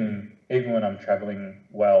even when I'm travelling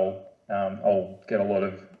well, I'll get a lot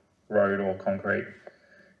of road or concrete.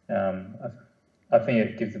 I think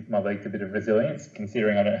it gives my legs a bit of resilience,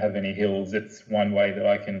 considering I don't have any hills. It's one way that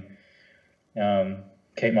I can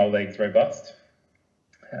keep my legs robust.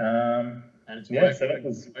 And it's so that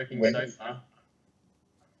was working Wednesday. so far.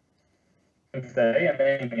 Wednesday, and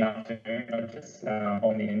then in the afternoon, I was just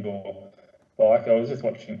on the indoor bike. I was just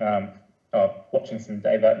watching some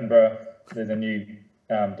Dave Attenborough. There's a new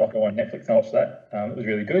doco on Netflix. I watched that. It was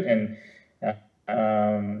really good, and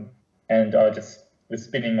I just was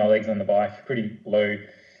spinning my legs on the bike, pretty low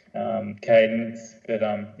cadence, but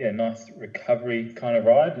yeah, nice recovery kind of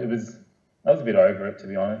ride. I was a bit over it, to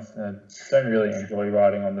be honest. I don't really enjoy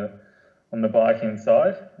riding on the bike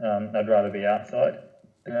inside. I'd rather be outside.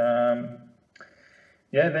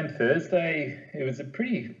 Yeah, then Thursday, it was a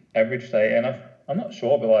pretty average day, and I'm not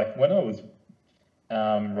sure, but like when I was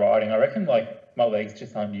riding, I reckon like my legs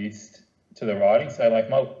just aren't used to the riding, so like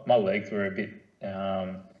my legs were a bit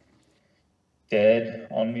dead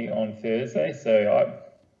on me on Thursday, so I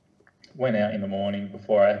went out in the morning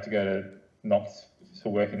before I had to go to Knox to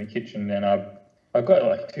work in the kitchen, and I got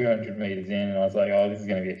like 200 metres in, and I was like, oh, this is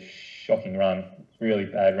going to be a shocking run, really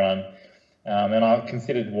bad run. And I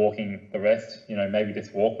considered walking the rest, maybe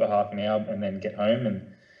just walk for half an hour and then get home, and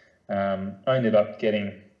I ended up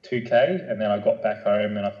getting 2k, and then I got back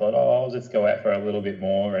home and I thought, oh, I'll just go out for a little bit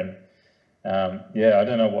more, and yeah, I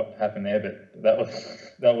don't know what happened there, but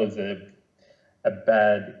that was a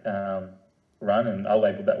bad run, and I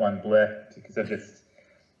labelled that one bleh because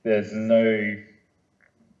there's no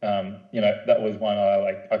that was one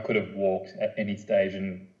I could have walked at any stage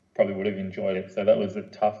and probably would have enjoyed it. So that was a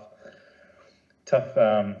tough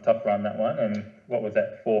run, that one. And what was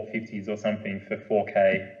that, 450s or something for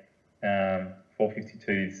 4k,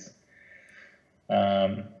 452s.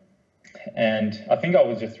 And I think I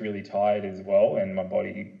was just really tired as well, and my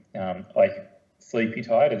body sleepy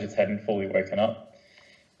tired. I just hadn't fully woken up.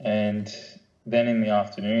 And then in the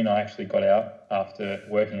afternoon, I actually got out after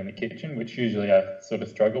working in the kitchen, which usually I sort of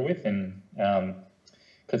struggle with, and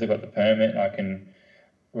because I got the permit, I can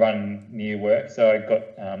run near work. So I got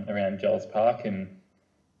around Jells Park and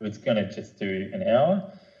was going to just do an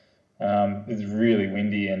hour. It was really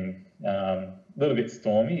windy and a little bit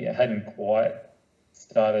stormy. It hadn't quite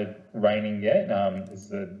started raining yet. This is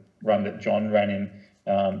the run that John ran in,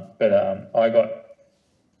 but I got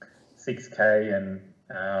 6K, and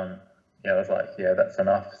I was like, yeah, that's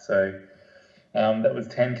enough. So that was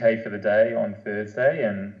 10K for the day on Thursday,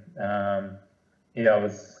 and I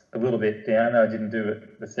was a little bit down. I didn't do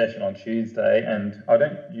the session on Tuesday, and I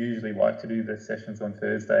don't usually like to do the sessions on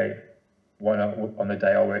Thursday on the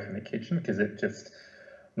day I work in the kitchen, because it just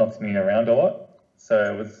knocks me around a lot.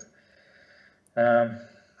 So it was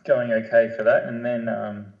going okay for that. And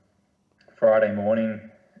then Friday morning,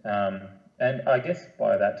 and I guess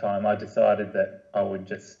by that time I decided that I would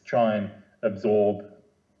just try and absorb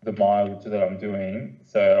the mileage that I'm doing.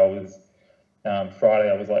 So I was Friday,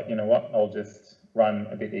 I was like, you know what, I'll just run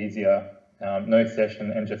a bit easier, no session,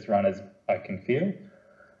 and just run as I can feel.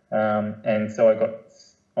 And so I got,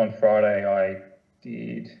 on Friday, I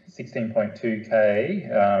did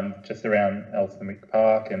 16.2K, just around Elsternwick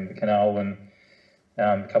Park and the canal, and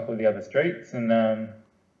a couple of the other streets. And I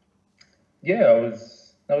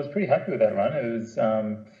was pretty happy with that run. It was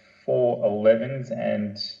 4:11s,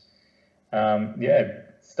 and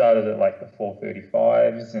started at like the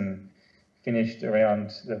 4:35s and finished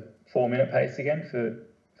around the 4-minute pace again for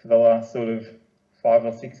the last sort of 5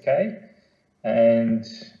 or 6K. And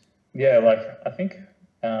I think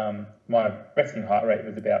my resting heart rate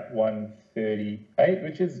was about 138,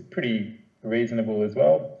 which is pretty reasonable as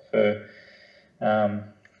well for,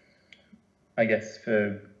 I guess,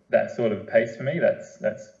 for that sort of pace for me.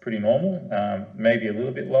 That's pretty normal. Maybe a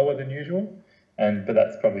little bit lower than usual, but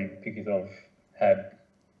that's probably because I've had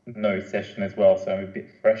no session as well, so I'm a bit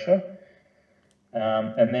fresher.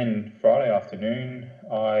 And then Friday afternoon,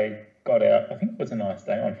 I got out. I think it was a nice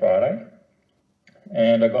day on Friday,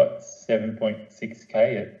 and I got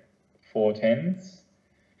 7.6K at 4:10s,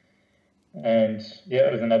 and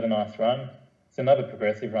it was another nice run. It's another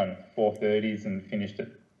progressive run, 4:30s, and finished at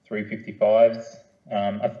 3:55s.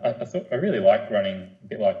 I really like running a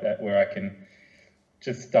bit like that, where I can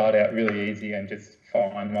just start out really easy and just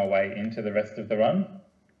find my way into the rest of the run.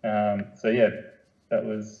 That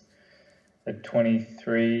was a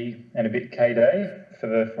 23 and a bit K day for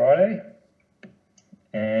the Friday.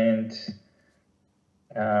 And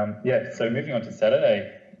so moving on to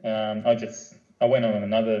Saturday, I went on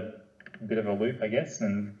another bit of a loop, I guess,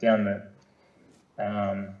 and down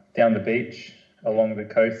the beach along the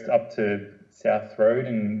coast up to South Road,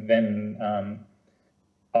 and then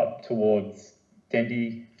up towards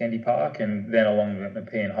Dendy Park, and then along the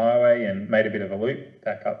Nepean Highway, and made a bit of a loop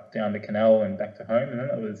back up down the canal and back to home. And then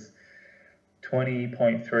it was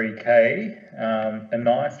 20.3K, a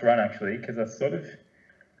nice run actually, because I sort of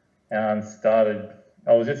started,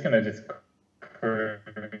 I was just going to just cruise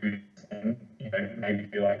and, maybe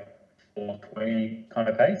do like 4:20 kind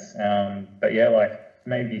of pace. But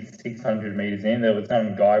maybe 600 meters in, there was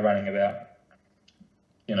some guy running about,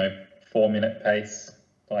 4-minute pace,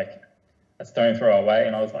 like a stone throw away,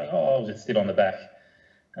 and I was like, I'll just sit on the back.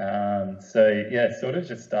 Sort of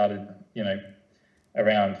just started,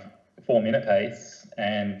 around 4-minute pace,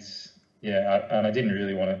 and I didn't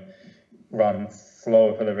really want to run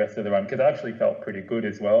slower for the rest of the run, because I actually felt pretty good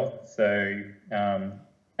as well. So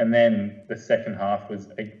and then the second half was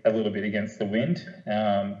a little bit against the wind,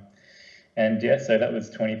 so that was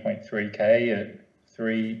 20.3K at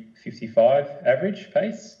 3:55 average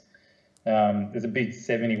pace. There's a big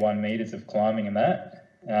 71 meters of climbing in that,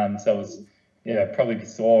 so I was probably be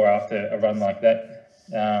sore after a run like that,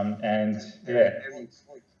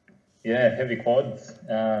 heavy quads,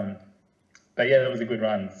 but that was a good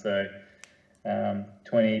run. So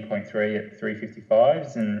 20.3 at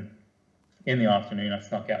 3:55s, and in the afternoon I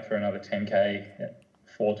snuck out for another 10K at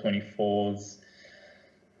 4:24s.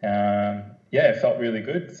 It felt really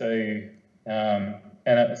good. So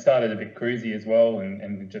and it started a bit cruisy as well,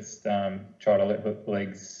 and just try to let the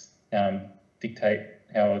legs dictate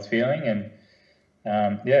how I was feeling, and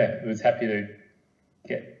I was happy to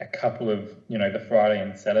get a couple of, the Friday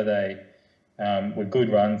and Saturday were good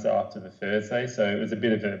runs after the Thursday, so it was a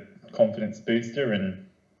bit of a confidence booster, and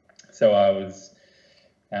so I was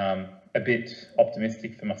a bit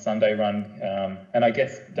optimistic for my Sunday run, and I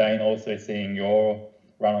guess, Dane, also seeing your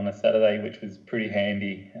run on the Saturday, which was pretty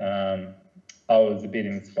handy, I was a bit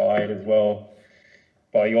inspired as well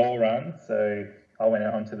by your run, so I went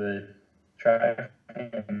out onto the track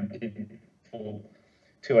and did full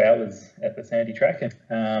 2 hours at the Sandy track.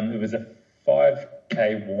 It was a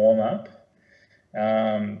 5K warm-up.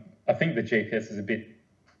 I think the GPS is a bit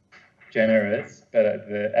generous, but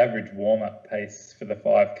the average warm-up pace for the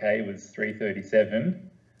 5K was 3:37.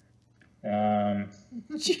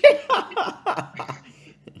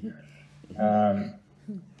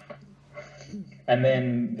 And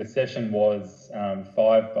then the session was 5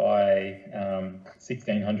 by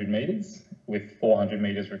 1600 meters with 400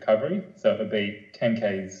 meters recovery. So it would be 10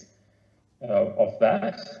 Ks off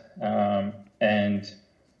that. And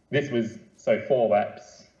this was 4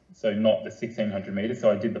 laps, so not the 1600 meters.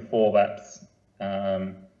 So I did the 4 laps.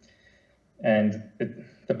 And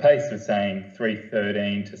the pace was saying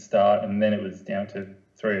 3:13 to start, and then it was down to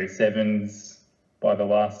 3:07s by the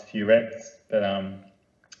last few reps. But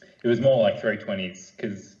it was more like 3:20s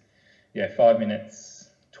because, 5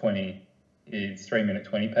 minutes 20 is 3-minute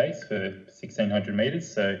 20 pace for 1600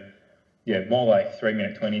 meters. So, more like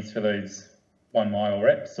 3-minute 20s for those 1 mile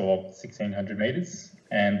reps or 1600 meters.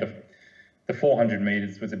 And the 400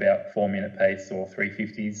 meters was about 4-minute pace or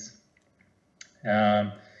 3:50s.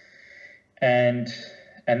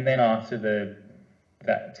 And then after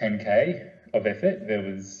that 10K of effort,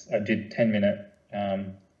 I did 10-minute,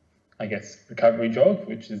 recovery jog,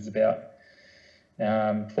 which is about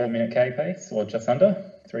 4-minute K pace or just under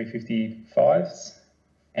 3:55s.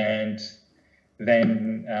 And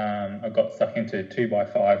then I got stuck into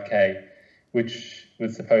 2x5K, which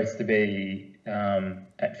was supposed to be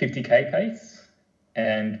at 50K pace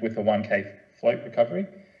and with a 1K float recovery.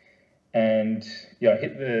 And I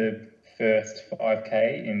hit the first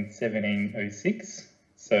 5K in 17:06,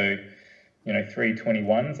 so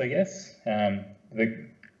 3:21s, I guess.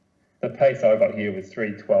 The pace I got here was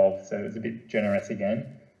 3:12, so it was a bit generous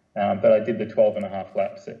again. But I did the 12.5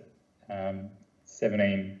 laps at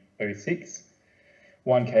 17:06,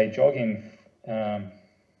 1K jog in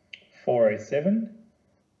 4:07,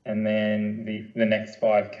 and then the next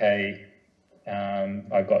 5K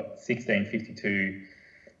I got 16:52,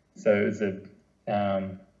 so it was a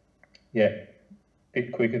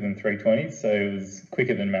bit quicker than 3:20, so it was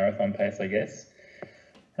quicker than marathon pace, I guess.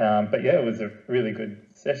 But it was a really good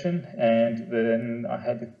session. And then I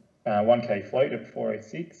had 1K float at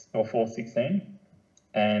 4:06 or 4:16,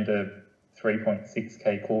 and a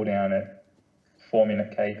 3.6K cool down at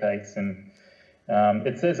 4-minute K pace. And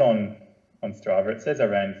it says on Strava, it says I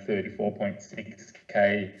ran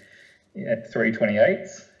 34.6K at 3:28.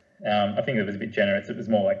 I think it was a bit generous. It was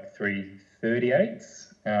more like 3:38.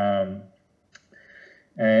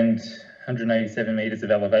 And 187 meters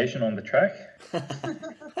of elevation on the track.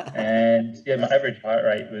 And my average heart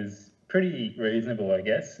rate was pretty reasonable, I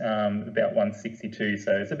guess, about 162.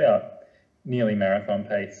 So it's about nearly marathon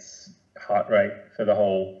pace heart rate for the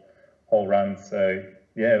whole run. So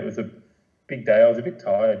it was a big day. I was a bit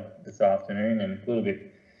tired this afternoon and a little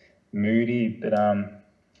bit moody, but and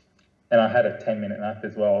I had a 10-minute nap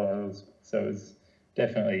as well. So it was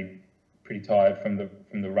definitely pretty tired from the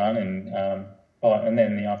run. And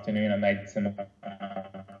then in the afternoon I made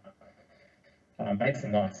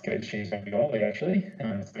some nice goat cheese ravioli actually,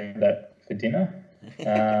 and spent that for dinner.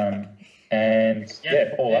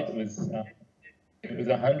 All up it was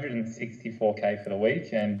 164K for the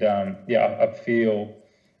week, and I feel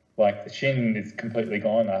like the shin is completely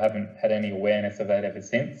gone. I haven't had any awareness of that ever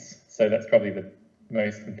since, so that's probably the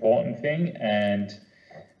most important thing. And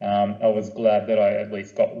I was glad that I at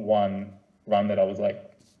least got one run that I was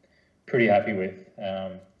pretty happy with.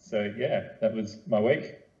 That was my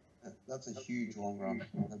week. That's a huge long run.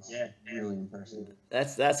 That's really impressive.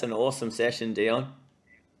 That's an awesome session, Dion.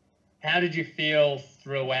 How did you feel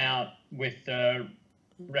throughout with the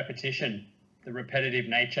repetition, the repetitive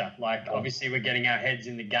nature? Obviously we're getting our heads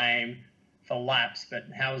in the game for laps,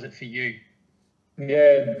 but how was it for you?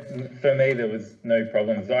 Yeah, for me there was no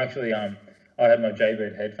problems. Actually, I had my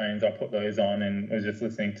Jaybird headphones. I put those on and was just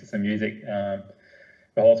listening to some music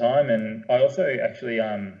the whole time. And I also actually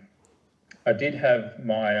I did have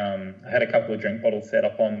my I had a couple of drink bottles set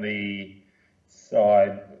up on the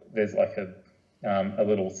side. There's a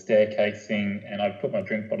little staircase thing, and I put my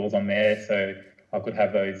drink bottles on there so I could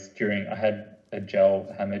have those during. I had a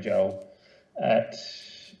hammer gel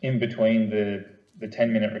in between the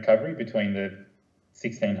 10-minute recovery between the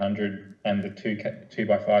 1600 and the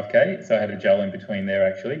 2x5K. So I had a gel in between there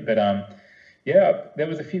actually. But there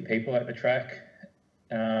was a few people at the track.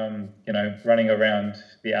 Running around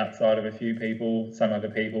the outside of a few people. Some other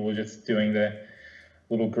people were just doing the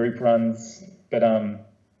little group runs. But I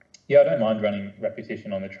don't mind running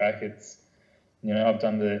repetition on the track. It's, I've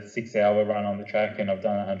done the 6-hour run on the track, and I've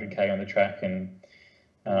done 100K on the track. And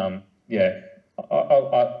I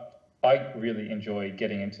really enjoy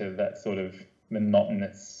getting into that sort of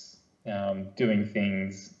monotonous, doing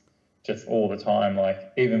things just all the time.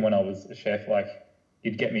 Even when I was a chef,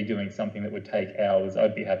 you'd get me doing something that would take hours,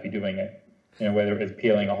 I'd be happy doing it. Whether it was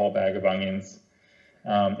peeling a whole bag of onions,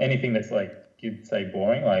 anything that's you'd say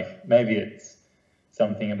boring, maybe it's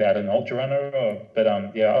something about an ultra runner, but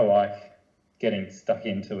I like getting stuck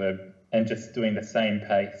into and just doing the same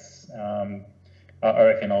pace. I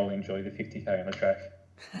reckon I'll enjoy the 50K on the track.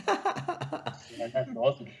 Yeah, that's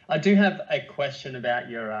awesome. I do have a question about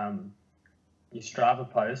your Strava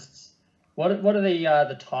posts. What are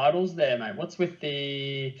the titles there, mate? What's with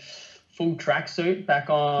the full tracksuit back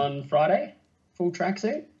on Friday? Full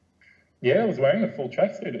tracksuit? Yeah, I was wearing a full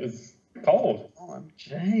tracksuit. It was cold. Oh,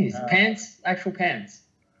 jeez. Pants? Actual pants?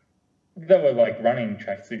 They were like running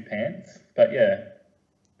tracksuit pants, but yeah.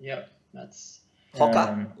 Yep, that's...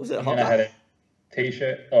 Hocker? Was it and then I Hocker? had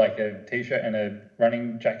a t-shirt and a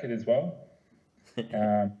running jacket as well.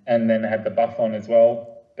 And then I had the buff on as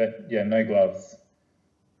well, but yeah, no gloves.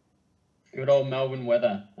 Good old Melbourne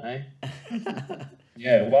weather, eh?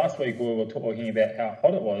 Yeah, last week we were talking about how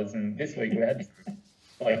hot it was, and this week we had,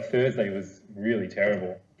 like, Thursday was really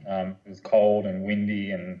terrible. It was cold and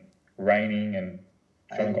windy and raining, and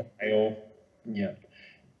John got hail. Yeah.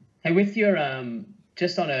 Hey, with your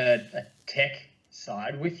just on a tech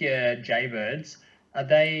side, with your Jaybirds,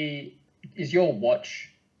 is your watch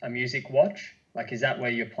a music watch? Like, is that where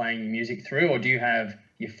you're playing music through, or do you have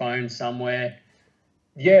your phone somewhere?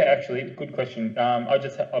 Yeah, actually, good question.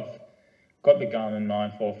 I've got the Garmin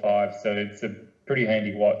 945, so it's a pretty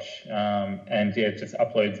handy watch, and yeah, it just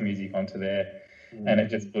uploads music onto there, and it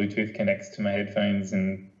just Bluetooth connects to my headphones,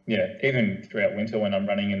 and yeah, even throughout winter when I'm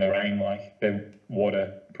running in the rain, like, they're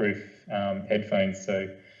waterproof headphones, so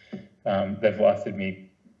they've lasted me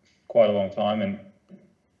quite a long time, and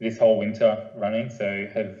this whole winter running, so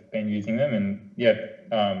have been using them, and yeah,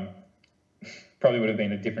 probably would have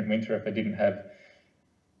been a different winter if I didn't have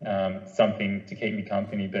something to keep me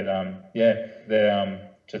company, but yeah, they're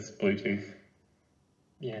just Bluetooth.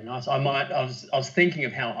 Yeah, nice. I was thinking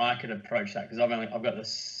of how I could approach that, because I've got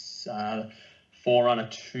this Forerunner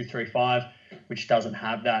 235, which doesn't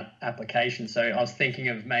have that application. So I was thinking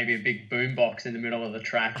of maybe a big boombox in the middle of the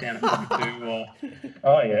track down at 42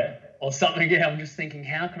 Oh yeah, or something. Yeah, I'm just thinking,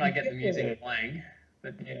 how can I get the music playing?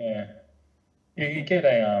 But yeah, you get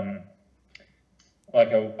a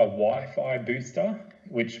like a Wi-Fi booster,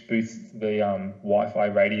 which boosts the Wi-Fi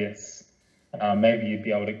radius. Maybe you'd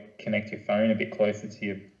be able to connect your phone a bit closer to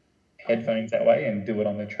your headphones that way and do it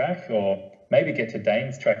on the track, or maybe get to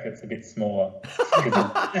Dane's track that's a bit smaller.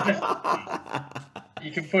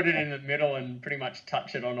 you can put it in the middle and pretty much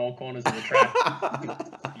touch it on all corners of the track.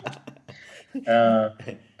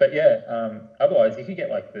 But yeah, otherwise you could get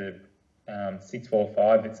like the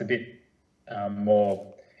 645. It's a bit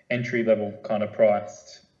more entry-level kind of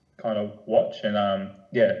priced kind of watch, and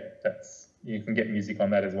yeah, you can get music on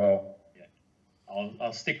that as well.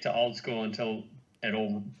 I'll stick to old school until it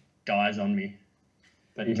all dies on me.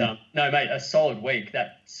 But Mhm. no, mate, a solid week.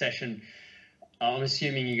 That session, I'm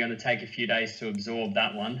assuming you're going to take a few days to absorb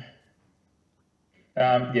that one.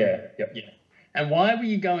 Yeah, yep. Yeah. And why were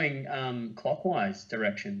you going clockwise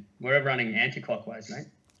direction? We're running anti-clockwise, mate.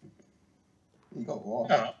 You got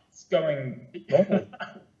lost. Oh, it's going normal.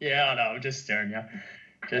 Yeah, I know. I'm just staring you.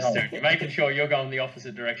 Staring you. Making sure you're going the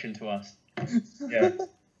opposite direction to us. Yeah.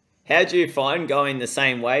 How do you find going the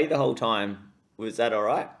same way the whole time? Was that all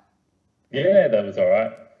right? Yeah, that was all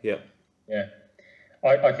right. Yeah. Yeah.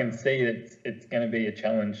 I can see that it's going to be a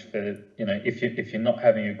challenge for, if you're not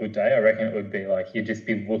having a good day, I reckon it would be like you'd just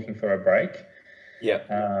be looking for a break.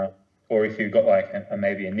 Yeah. Or if you've got like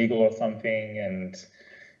maybe a niggle or something, and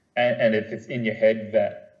if it's in your head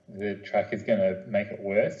that the track is going to make it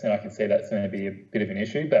worse, then I can see that's going to be a bit of an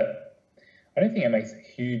issue. But I don't think it makes a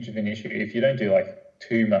huge of an issue if you don't do like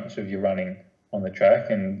too much of your running on the track.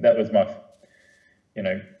 And that was my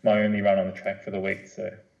only run on the track for the week, so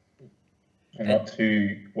I'm not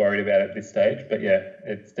too worried about it at this stage. But yeah,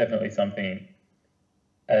 it's definitely something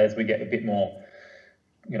as we get a bit more,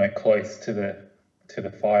 close to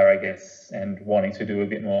the fire, I guess, and wanting to do a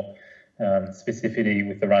bit more specificity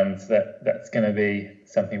with the runs, that's going to be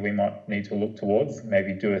something we might need to look towards.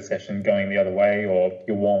 Maybe do a session going the other way, or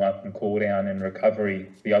your warm up and cool down and recovery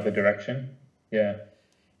the other direction. Yeah.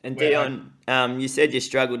 And Dion, you said you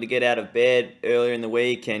struggled to get out of bed earlier in the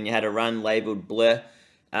week and you had a run labelled blur.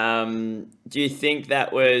 Do you think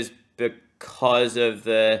that was because of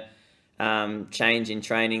the change in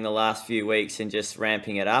training the last few weeks and just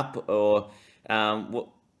ramping it up? Or,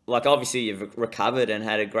 like, obviously you've recovered and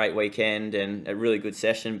had a great weekend and a really good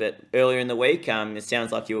session, but earlier in the week, it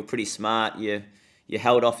sounds like you were pretty smart. You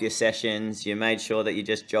held off your sessions. You made sure that you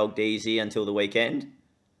just jogged easy until the weekend.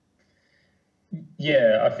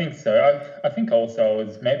 Yeah, I think so. I think also I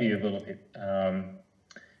was maybe a little bit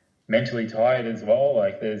mentally tired as well.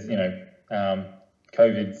 Like there's,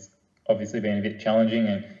 COVID's obviously been a bit challenging,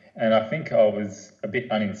 and I think I was a bit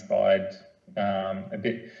uninspired.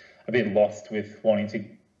 a bit lost with wanting to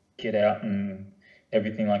get out and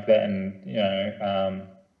everything like that, and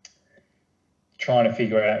trying to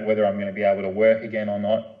figure out whether I'm going to be able to work again or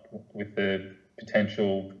not with the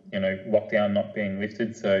potential lockdown not being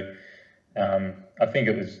lifted. So I think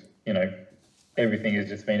it was everything has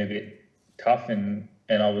just been a bit tough, and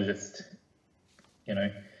I was just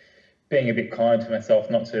being a bit kind to myself,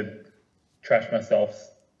 not to trash myself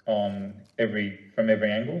from every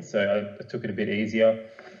angle. So I took it a bit easier,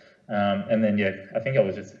 and then I think I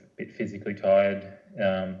was just a bit physically tired,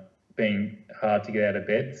 being hard to get out of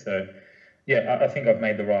bed. So I think I've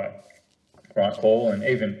made the right call. And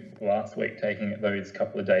even last week, taking those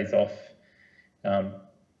couple of days off,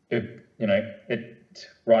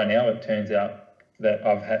 right now it turns out that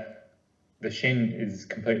I've had the shin is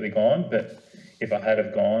completely gone, but if I had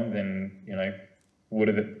have gone, then would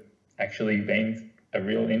have it actually been a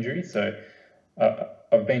real injury? So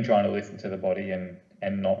I've been trying to listen to the body and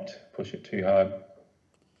not push it too hard.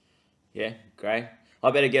 Yeah, great.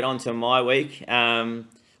 I better get on to my week.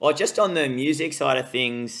 Just on the music side of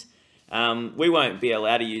things, we won't be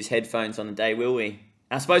allowed to use headphones on the day, will we?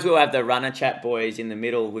 I suppose we'll have the runner chat boys in the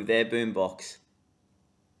middle with their boombox.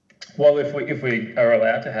 Well, if we are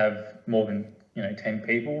allowed to have more than 10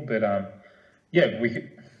 people, but we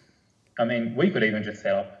could. I mean, we could even just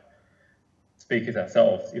set up speakers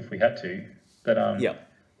ourselves if we had to. But I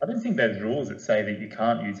don't think there's rules that say that you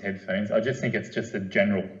can't use headphones. I just think it's just a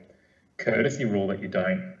general courtesy rule that you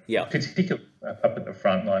don't. Yeah. Particularly up at the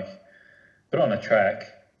front, but on a track,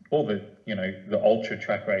 all the the ultra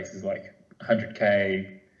track races like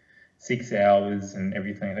 100K, 6 hours, and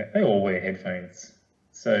everything, they all wear headphones.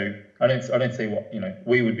 So I don't see what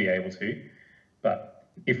we would be able to, but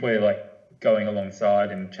if we're going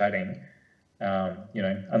alongside and chatting,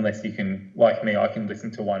 unless you can, like me, I can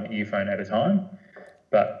listen to one earphone at a time,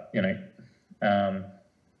 but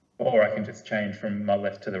or I can just change from my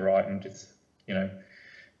left to the right and just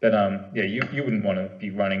but you wouldn't want to be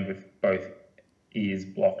running with both ears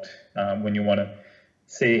blocked when you want to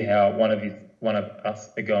see how one of us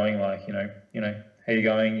are going. How you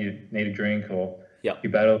going? You need a drink, or you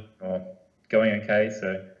battle, or going okay.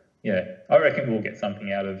 So I reckon we'll get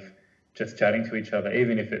something out of just chatting to each other,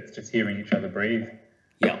 even if it's just hearing each other breathe.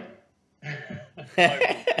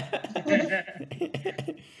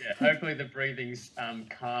 Hopefully the breathing's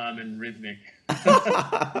calm and rhythmic.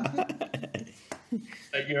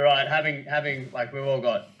 But you're right, having we've all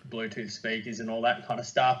got Bluetooth speakers and all that kind of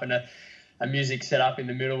stuff, and a music set up in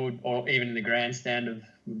the middle or even in the grandstand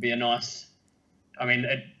would be a nice. I mean,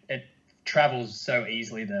 it travels so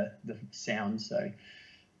easily, the sound. So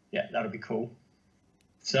that'll be cool.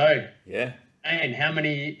 So and how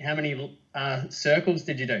many circles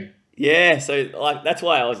did you do? Yeah, so that's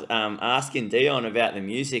why I was asking Dion about the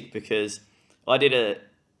music, because I did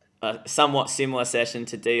a somewhat similar session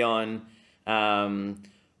to Dion on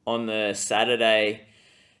the Saturday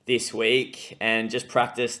this week, and just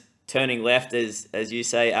practiced turning left as you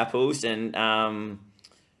say, apples, and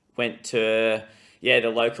went to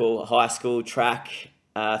the local high school track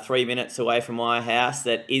 3 minutes away from my house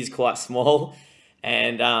that is quite small,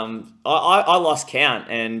 and I lost count,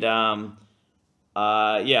 and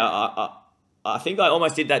I think I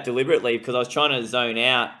almost did that deliberately because I was trying to zone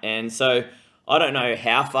out, and so I don't know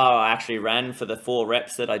how far I actually ran for the 4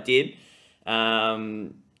 reps that I did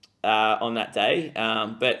on that day,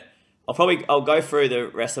 but I'll go through the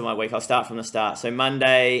rest of my week. I'll start from the start. So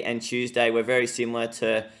Monday and Tuesday were very similar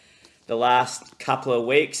to the last couple of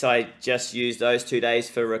weeks. I just used those 2 days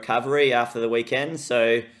for recovery after the weekend.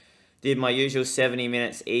 So did my usual 70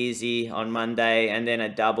 minutes easy on Monday, and then a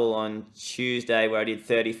double on Tuesday where I did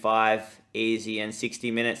 35 easy and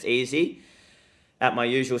 60 minutes easy at my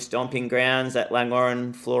usual stomping grounds at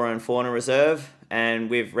Langwarrin Flora and Fauna Reserve, and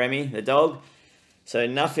with Remy, the dog. So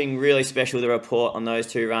nothing really special to report on those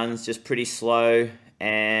 2 runs, just pretty slow.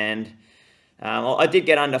 And I did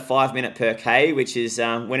get under 5 minutes per K, which is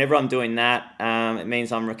whenever I'm doing that, it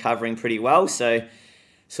means I'm recovering pretty well. So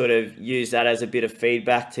sort of use that as a bit of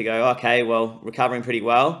feedback to go, okay, well, recovering pretty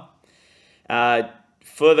well.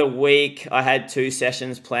 For the week, I had 2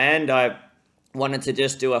 sessions planned. I wanted to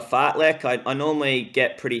just do a fartlek. I normally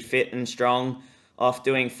get pretty fit and strong off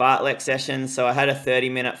doing fartlek sessions, so I had a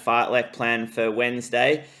 30-minute fartlek planned for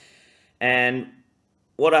Wednesday. And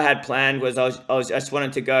what I had planned was I just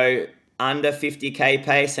wanted to go under 50k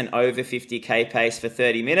pace and over 50k pace for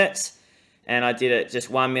 30 minutes, and I did it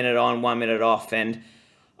just 1 minute on, 1 minute off. And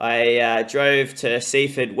I drove to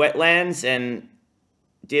Seaford Wetlands and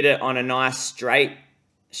did it on a nice straight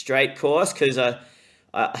course, because I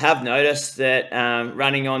have noticed that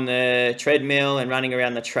running on the treadmill and running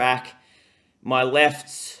around the track, my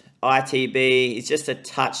left ITB is just a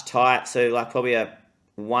touch tight, so like probably a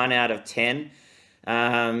 1 out of 10.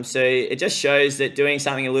 So it just shows that doing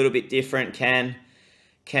something a little bit different can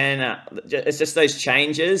it's just those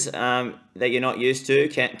changes that you're not used to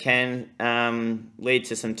can lead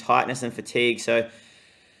to some tightness and fatigue. So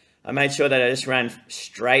I made sure that I just ran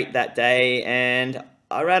straight that day, and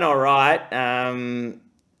I ran all right. I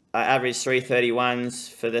averaged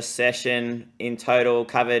 3:31s for the session in total,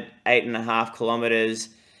 covered 8.5 kilometers,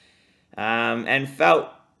 and felt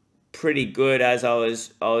pretty good as I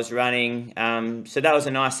was running. So that was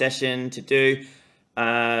a nice session to do.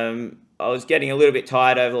 I was getting a little bit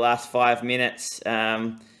tired over the last 5 minutes.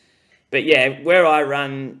 But yeah, where I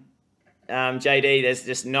run, JD, there's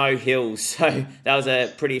just no hills. So that was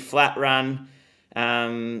a pretty flat run.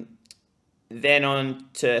 Then on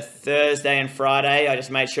to Thursday and Friday, I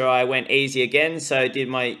just made sure I went easy again. So did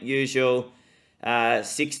my usual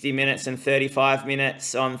 60 minutes and 35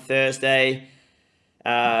 minutes on Thursday.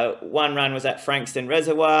 One run was at Frankston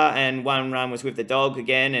Reservoir, and one run was with the dog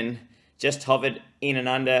again, and just hovered in and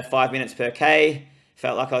under 5 minutes per K.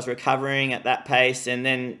 Felt like I was recovering at that pace. And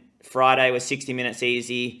then Friday was 60 minutes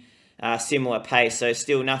easy, similar pace. So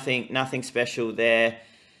still nothing special there.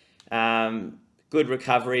 Good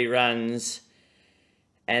recovery runs.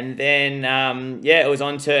 And then, it was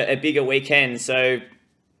on to a bigger weekend. So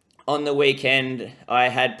on the weekend, I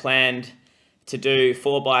had planned to do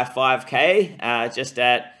 4x5K just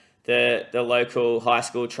at the local high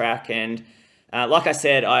school track. And like I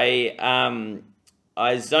said, I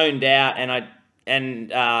zoned out,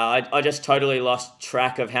 and I just totally lost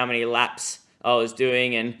track of how many laps I was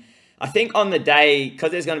doing. And I think on the day,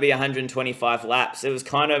 because there's going to be 125 laps, it was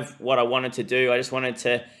kind of what I wanted to do. I just wanted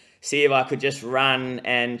to see if I could just run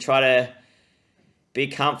and try to be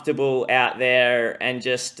comfortable out there and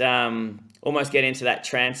just almost get into that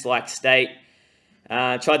trance-like state.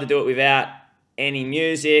 Tried to do it without any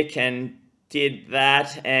music and did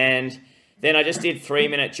that. And then I just did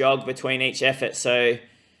 3-minute jog between each effort. So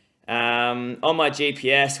on my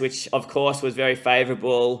GPS, which of course was very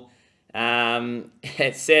favorable,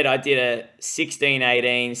 it said I did a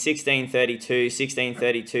 16:18, 16:32,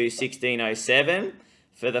 16:32, 16:07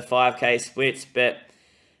 for the 5K splits. But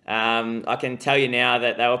I can tell you now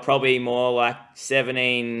that they were probably more like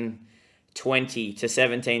 17:20 to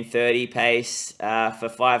 17:30 pace for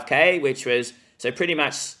 5K, which was so pretty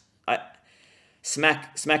much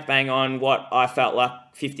smack bang on what I felt like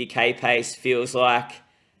 50K pace feels like.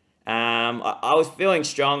 I was feeling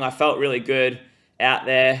strong. I felt really good out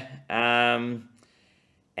there.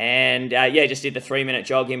 Just did the 3-minute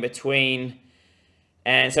jog in between.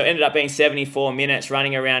 And so it ended up being 74 minutes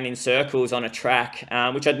running around in circles on a track,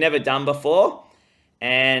 which I'd never done before.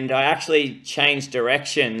 And I actually changed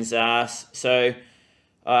directions. After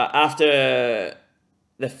the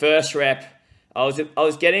first rep, I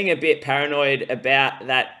was getting a bit paranoid about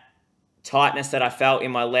that tightness that I felt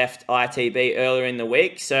in my left ITB earlier in the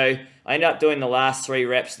week. So I ended up doing the last 3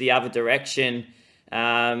 reps the other direction,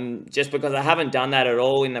 just because I haven't done that at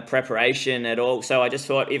all in the preparation at all. So I just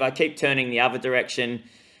thought if I keep turning the other direction,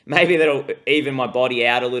 maybe that'll even my body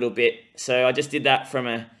out a little bit. So I just did that from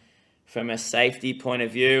a safety point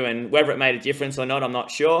of view, and whether it made a difference or not, I'm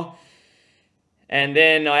not sure. And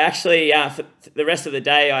then I actually, for the rest of the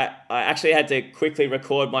day, I actually had to quickly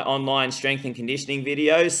record my online strength and conditioning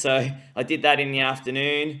videos. So I did that in the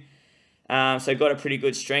afternoon. So got a pretty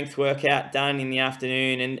good strength workout done in the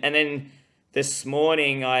afternoon. And then this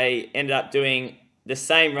morning, I ended up doing the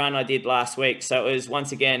same run I did last week. So it was,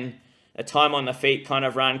 once again, a time on the feet kind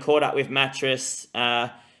of run, caught up with Mattress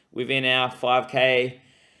within our 5K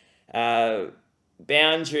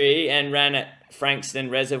boundary, and ran at Frankston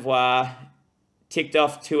Reservoir. Ticked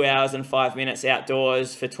off 2 hours and 5 minutes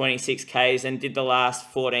outdoors for 26 Ks, and did the last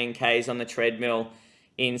 14 Ks on the treadmill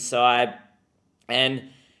inside. And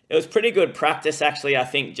it was pretty good practice, actually, I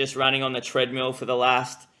think, just running on the treadmill for the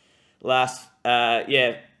last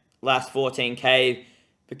 14K,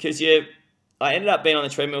 because I ended up being on the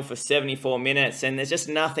treadmill for 74 minutes, and there's just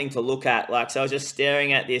nothing to look at. So I was just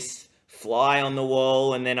staring at this fly on the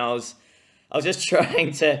wall, and then I was just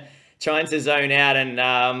trying to zone out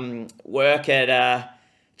and work at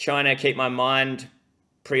trying to keep my mind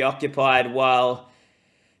preoccupied while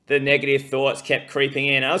the negative thoughts kept creeping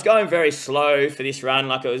in. I was going very slow for this run,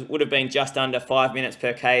 would have been just under 5 minutes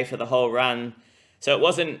per K for the whole run. So it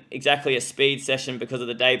wasn't exactly a speed session because of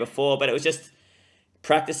the day before, but it was just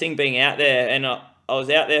practicing being out there. And I was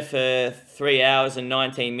out there for 3 hours and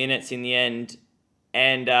 19 minutes in the end.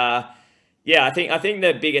 And I think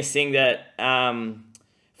the biggest thing that from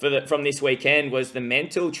this weekend was the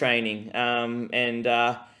mental training, and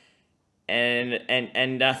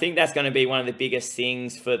and I think that's going to be one of the biggest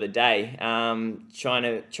things for the day.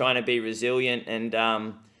 Trying to be resilient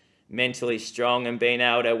and mentally strong, and being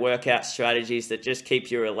able to work out strategies that just keep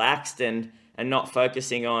you relaxed and not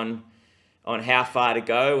focusing on how far to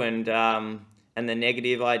go and the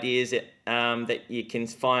negative ideas that you can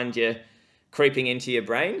find you creeping into your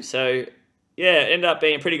brain. So yeah, it ended up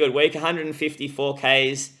being a pretty good week. 154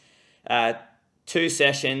 Ks, 2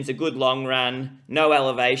 sessions, a good long run, no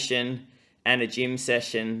elevation, and a gym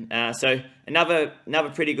session. So another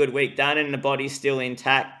pretty good week done, and the body's still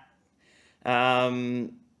intact. So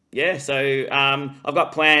I've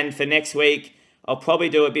got planned for next week. I'll probably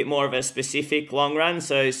do a bit more of a specific long run,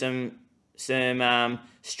 so some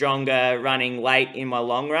stronger running late in my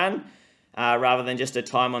long run, rather than just a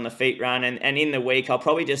time on the feet run. And in the week, I'll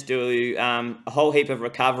probably just do a whole heap of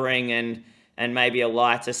recovering and maybe a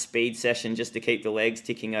lighter speed session just to keep the legs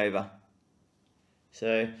ticking over.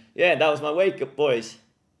 So yeah, that was my week, boys.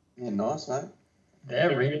 Yeah, nice, mate. Yeah,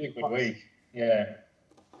 Really good week. Yeah.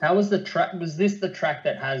 How was the track? Was this the track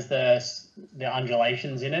that has the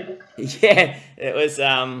undulations in it? Yeah, it was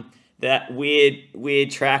that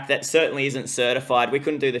weird track that certainly isn't certified. We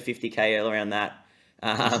couldn't do the 50K around that.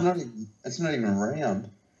 It's not even round.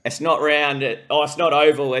 It's not round. It's not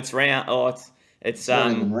oval. It's round. It's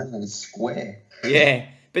not even round. It's square. Yeah,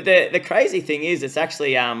 but the crazy thing is, it's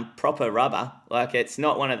actually proper rubber. Like, it's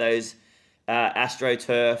not one of those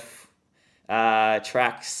AstroTurf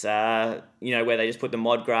tracks, where they just put the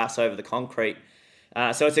mod grass over the concrete.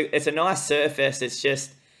 So it's a nice surface. It's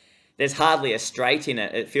just there's hardly a straight in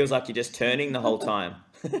it. It feels like you're just turning the whole time.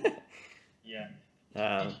 Yeah.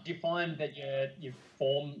 Did you find that your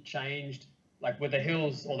form changed? Like, were the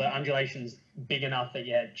hills or the undulations big enough that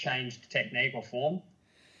you had changed technique or form?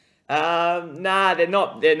 Nah, they're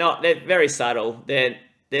not. They're very subtle. They're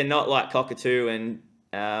not like Cockatoo and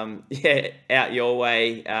out your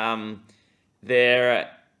way. They're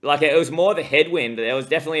like, it was more the headwind. There was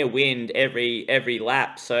definitely a wind every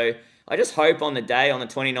lap. So I just hope on the day, on the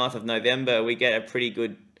 29th of November, we get a pretty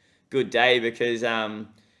good day, because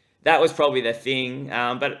that was probably the thing.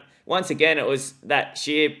 But once again, it was that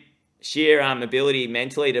sheer ability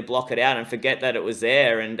mentally to block it out and forget that it was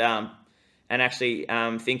there, and actually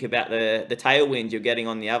think about the tailwind you're getting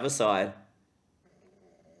on the other side.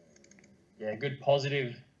 Yeah, good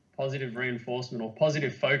positive reinforcement or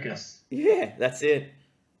positive focus. Yeah, that's it.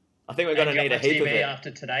 I think we're going to need a heap of it.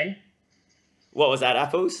 After today? What was that,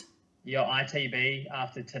 Apples? Your ITB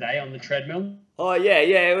after today on the treadmill? Oh, yeah,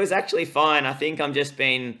 it was actually fine. I think I'm just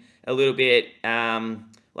being a little bit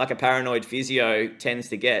like a paranoid physio tends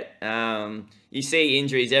to get. You see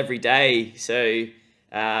injuries every day, so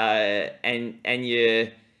and you're,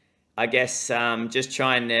 I guess, just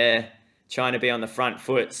trying to be on the front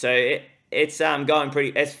foot. So it's going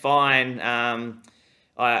pretty. It's fine.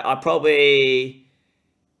 I probably.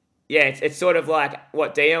 Yeah, it's sort of like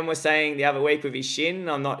what Dion was saying the other week with his shin.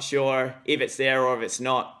 I'm not sure if it's there or if it's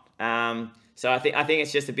not. So I think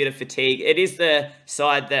it's just a bit of fatigue. It is the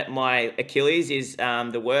side that my Achilles is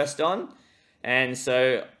the worst on, and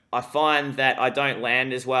so I find that I don't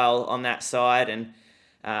land as well on that side. And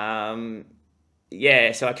so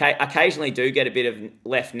I occasionally do get a bit of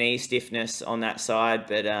left knee stiffness on that side,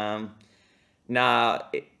 but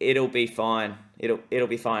it'll be fine. It'll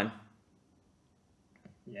be fine.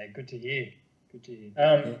 Yeah, good to hear.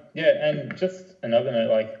 Yeah, and just another note,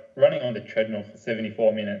 like running on the treadmill for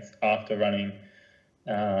 74 minutes after running,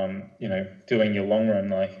 doing your long run,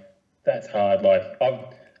 like that's hard. Like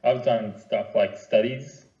I've done stuff like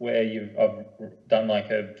studies where I've done like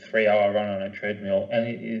a 3-hour run on a treadmill,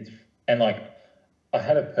 and I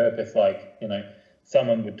had a purpose, like,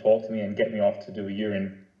 someone would talk to me and get me off to do a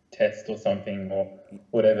urine test or something or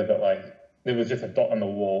whatever, but like there was just a dot on the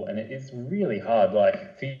wall, and it is really hard,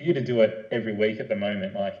 like, for you to do it every week at the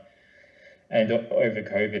moment, like, and over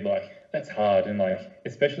COVID, like, that's hard. And like,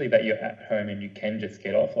 especially that you're at home and you can just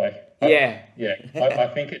get off, like, I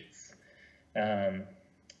think it's,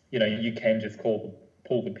 you can just pull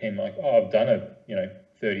the pin, like, oh, I've done a,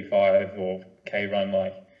 35 or K run,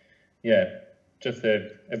 like, yeah, just an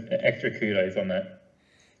extra kudos on that.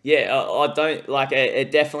 Yeah, I don't like it. It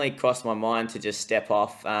definitely crossed my mind to just step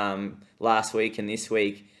off last week and this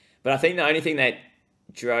week, but I think the only thing that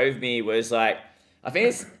drove me was like, I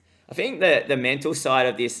think that the mental side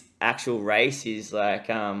of this actual race is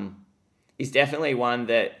like is definitely one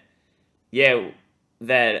that I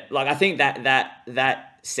think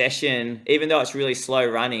that session, even though it's really slow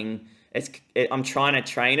running, I'm trying to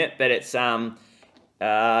train it, but it's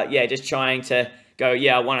just trying to go,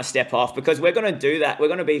 I want to step off, because we're going to do that. We're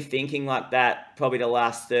going to be thinking like that probably the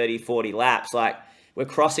last 30, 40 laps. Like, we're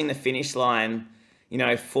crossing the finish line,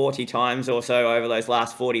 40 times or so over those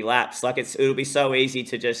last 40 laps. Like it'll be so easy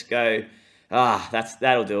to just go,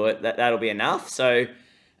 that'll do it. That'll be enough. So,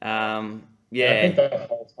 yeah. I think the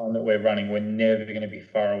whole time that we're running, we're never going to be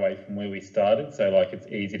far away from where we started. So like, it's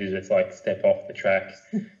easy to just like step off the track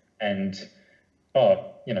and,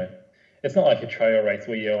 it's not like a trail race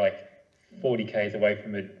where you're like 40 Ks away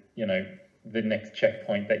from the next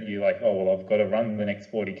checkpoint that you like, I've got to run the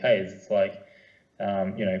next 40 Ks. It's like,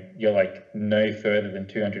 you're like no further than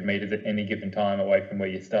 200 meters at any given time away from where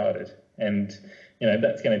you started. And,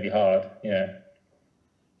 that's going to be hard. Yeah.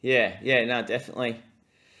 Yeah, no, definitely.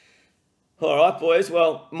 All right, boys.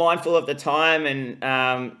 Well, mindful of the time and,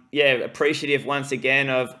 appreciative once again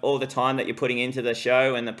of all the time that you're putting into the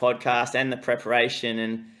show and the podcast and the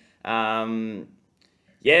preparation. And,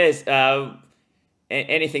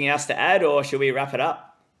 anything else to add, or should we wrap it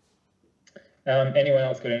up? Anyone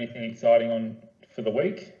else got anything exciting on for the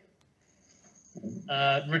week?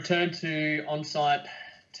 Return to on-site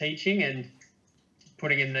teaching and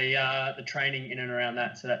putting in the training in and around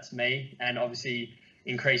that. So that's me, and obviously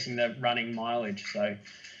increasing the running mileage. So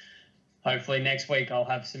hopefully next week I'll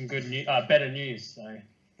have some better news. So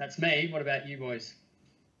that's me. What about you boys?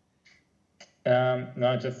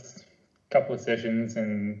 No, just a couple of sessions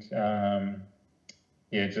and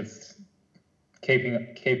just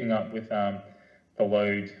keeping up with the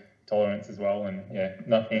load tolerance as well, and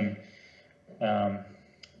nothing.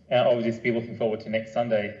 I'll just be looking forward to next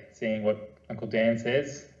Sunday, seeing what Uncle Dan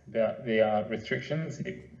says about the restrictions.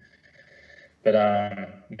 But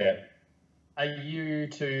Are you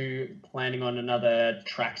two planning on another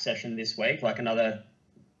track session this week, like another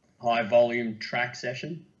high volume track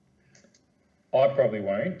session? I probably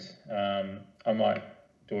won't. I might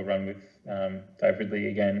do a run with Dave Ridley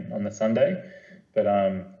again on the Sunday, but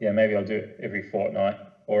maybe I'll do it every fortnight,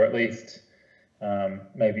 or at least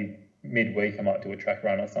maybe midweek I might do a track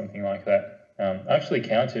run or something like that. I actually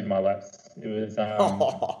counted my laps. It was of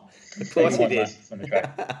course you did. Laps on the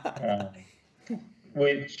track.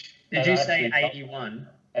 Which did you say 81?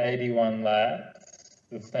 81 laps,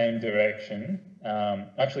 the same direction.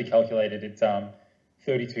 Actually calculated it's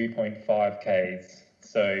 32.5 Ks.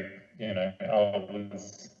 So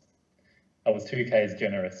I was 2 Ks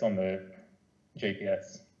generous on the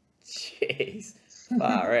GPS. Jeez,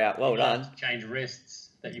 far out. Well done. Change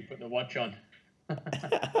wrists that you put the watch on.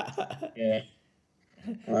 Yeah.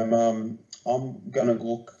 I'm gonna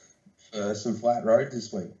look for some flat road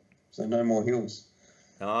this week, so no more hills.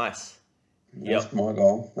 Nice. That's my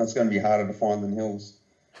goal. That's going to be harder to find than hills.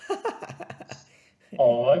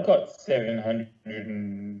 I got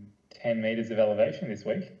 710 meters of elevation this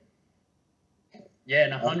week. Yeah,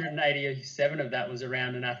 and 187 of that was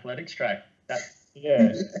around an athletics track.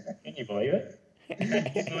 Yeah, can you believe it?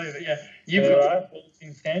 Can you believe it? Yeah, it's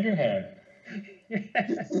in Sandringham.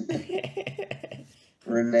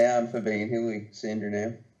 Renowned for being hilly,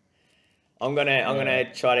 Sandringham. I'm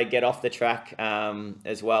gonna try to get off the track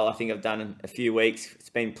as well. I think I've done a few weeks. It's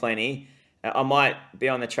been plenty. I might be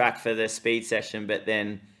on the track for the speed session, but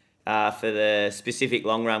then for the specific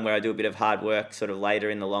long run where I do a bit of hard work sort of later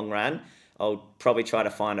in the long run, I'll probably try to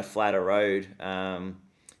find a flatter road. And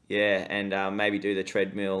maybe do the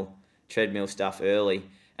treadmill stuff early.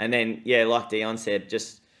 And then, like Dion said,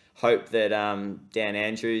 just hope that Dan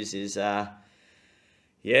Andrews is,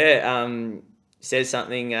 says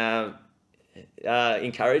something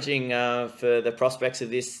encouraging for the prospects of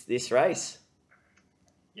this race.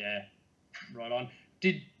 Yeah, right on.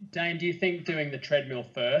 Dane, do you think doing the treadmill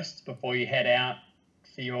first before you head out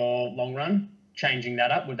for your long run, changing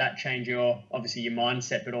that up, would that change your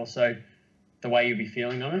mindset, but also the way you'll be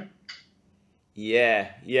feeling on it? Yeah.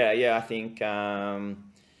 I think I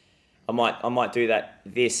might do that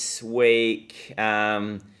this week,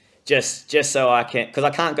 just so I can, because I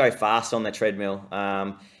can't go fast on the treadmill,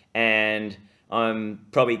 and I'm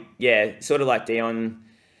probably sort of like Dion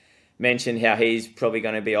mentioned how he's probably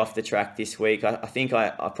going to be off the track this week. I think I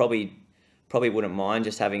probably wouldn't mind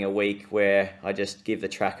just having a week where I just give the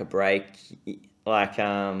track a break,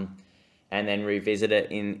 and then revisit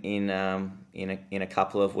it in a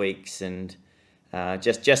couple of weeks, and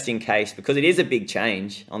just in case, because it is a big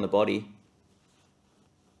change on the body.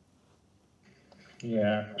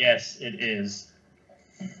 Yeah. Yes, it is.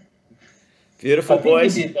 Beautiful,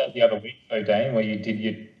 boys. You did that the other week though, Dane, where you did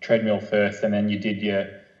your treadmill first, and then you did your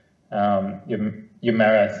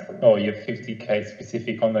marathon or your 50K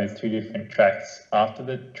specific on those two different tracks after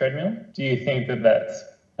the treadmill. Do you think that that's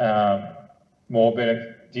more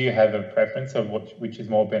beneficial? Do you have a preference of which is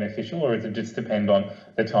more beneficial, or does it just depend on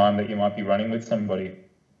the time that you might be running with somebody?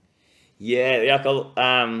 Yeah,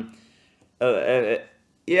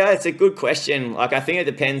 Yeah, it's a good question. Like, I think it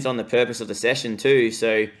depends on the purpose of the session too.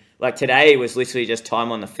 So, like today was literally just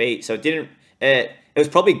time on the feet. So it was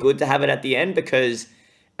probably good to have it at the end because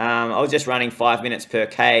I was just running 5 minutes per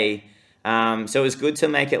K. So it was good to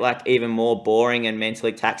make it like even more boring and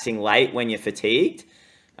mentally taxing late when you're fatigued.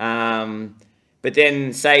 But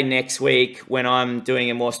then say next week when I'm doing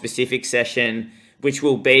a more specific session, which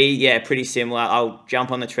will be, pretty similar. I'll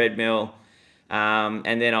jump on the treadmill,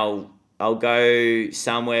 and then I'll go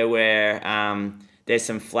somewhere where there's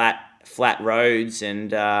some flat roads,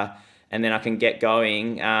 and then I can get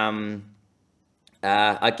going.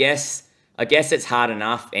 I guess it's hard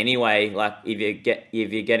enough anyway. Like if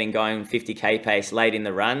you're getting going 50k pace late in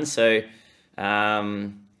the run, so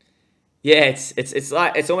it's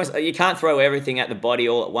like it's almost you can't throw everything at the body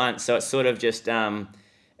all at once. So it's sort of just I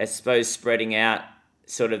suppose spreading out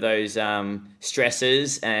sort of those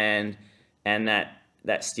stresses and that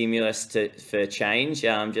stimulus for change,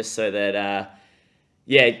 just so that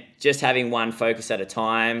just having one focus at a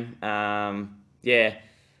time. I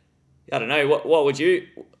don't know. What would you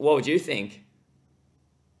think?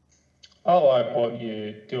 I like what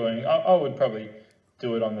you're doing. I would probably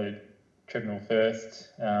do it on the treadmill first,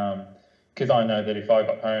 because I know that if I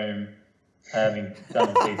got home having done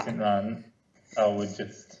a decent run, I would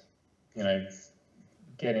just,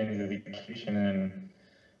 get into the kitchen and,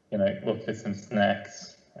 look for some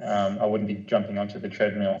snacks. I wouldn't be jumping onto the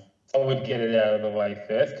treadmill. I would get it out of the way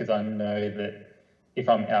first because I know that if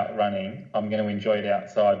I'm out running, I'm going to enjoy it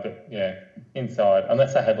outside. But inside,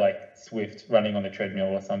 unless I had like Swift running on the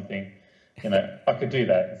treadmill or something, I could do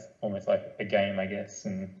that. It's almost like a game, I guess.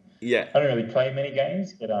 And I don't really play many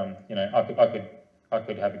games, but I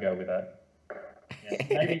could have a go with that. Yeah,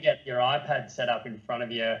 maybe get your iPad set up in front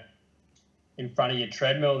of your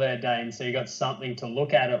treadmill there, Dane, so you got something to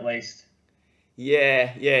look at least.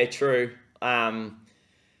 Yeah, true.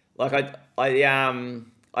 Like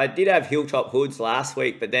I did have Hilltop hoods last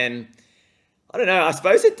week, but then I don't know. I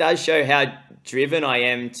suppose it does show how driven I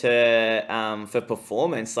am to for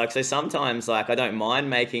performance. Like, so sometimes like I don't mind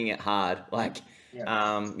making it hard. Like,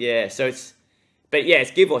 So it's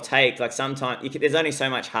give or take. Like sometimes there's only so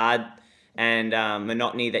much hard and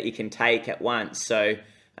monotony that you can take at once. So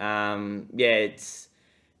it's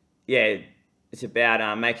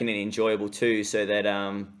about making it enjoyable too, so that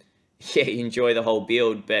you enjoy the whole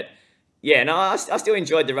build. But I still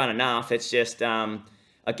enjoyed the run enough. It's just I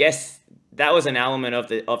guess that was an element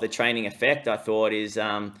of the training effect. I thought is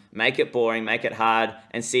make it boring, make it hard,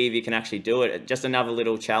 and see if you can actually do it. Just another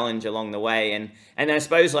little challenge along the way, and I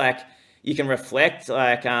suppose like you can reflect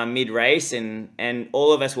like mid race, and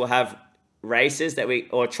all of us will have races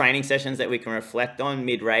or training sessions that we can reflect on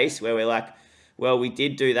mid race where we're like, well, we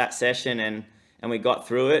did do that session and we got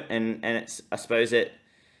through it, and it's I suppose it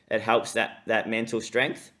helps that mental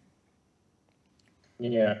strength.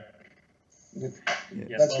 That's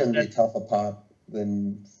going to be a tougher part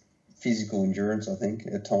than physical endurance, I think,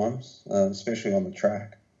 at times, especially on the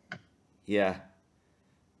track. Yeah.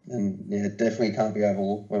 And it definitely can't be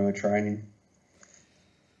overlooked when we're training.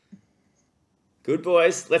 Good,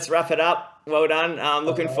 boys. Let's wrap it up. Well done.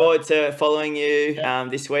 Looking forward to following you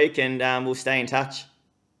this week, and we'll stay in touch.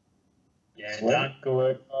 Yeah, done. Good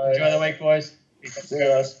work, guys. Enjoy the week, boys. See you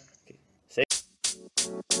guys.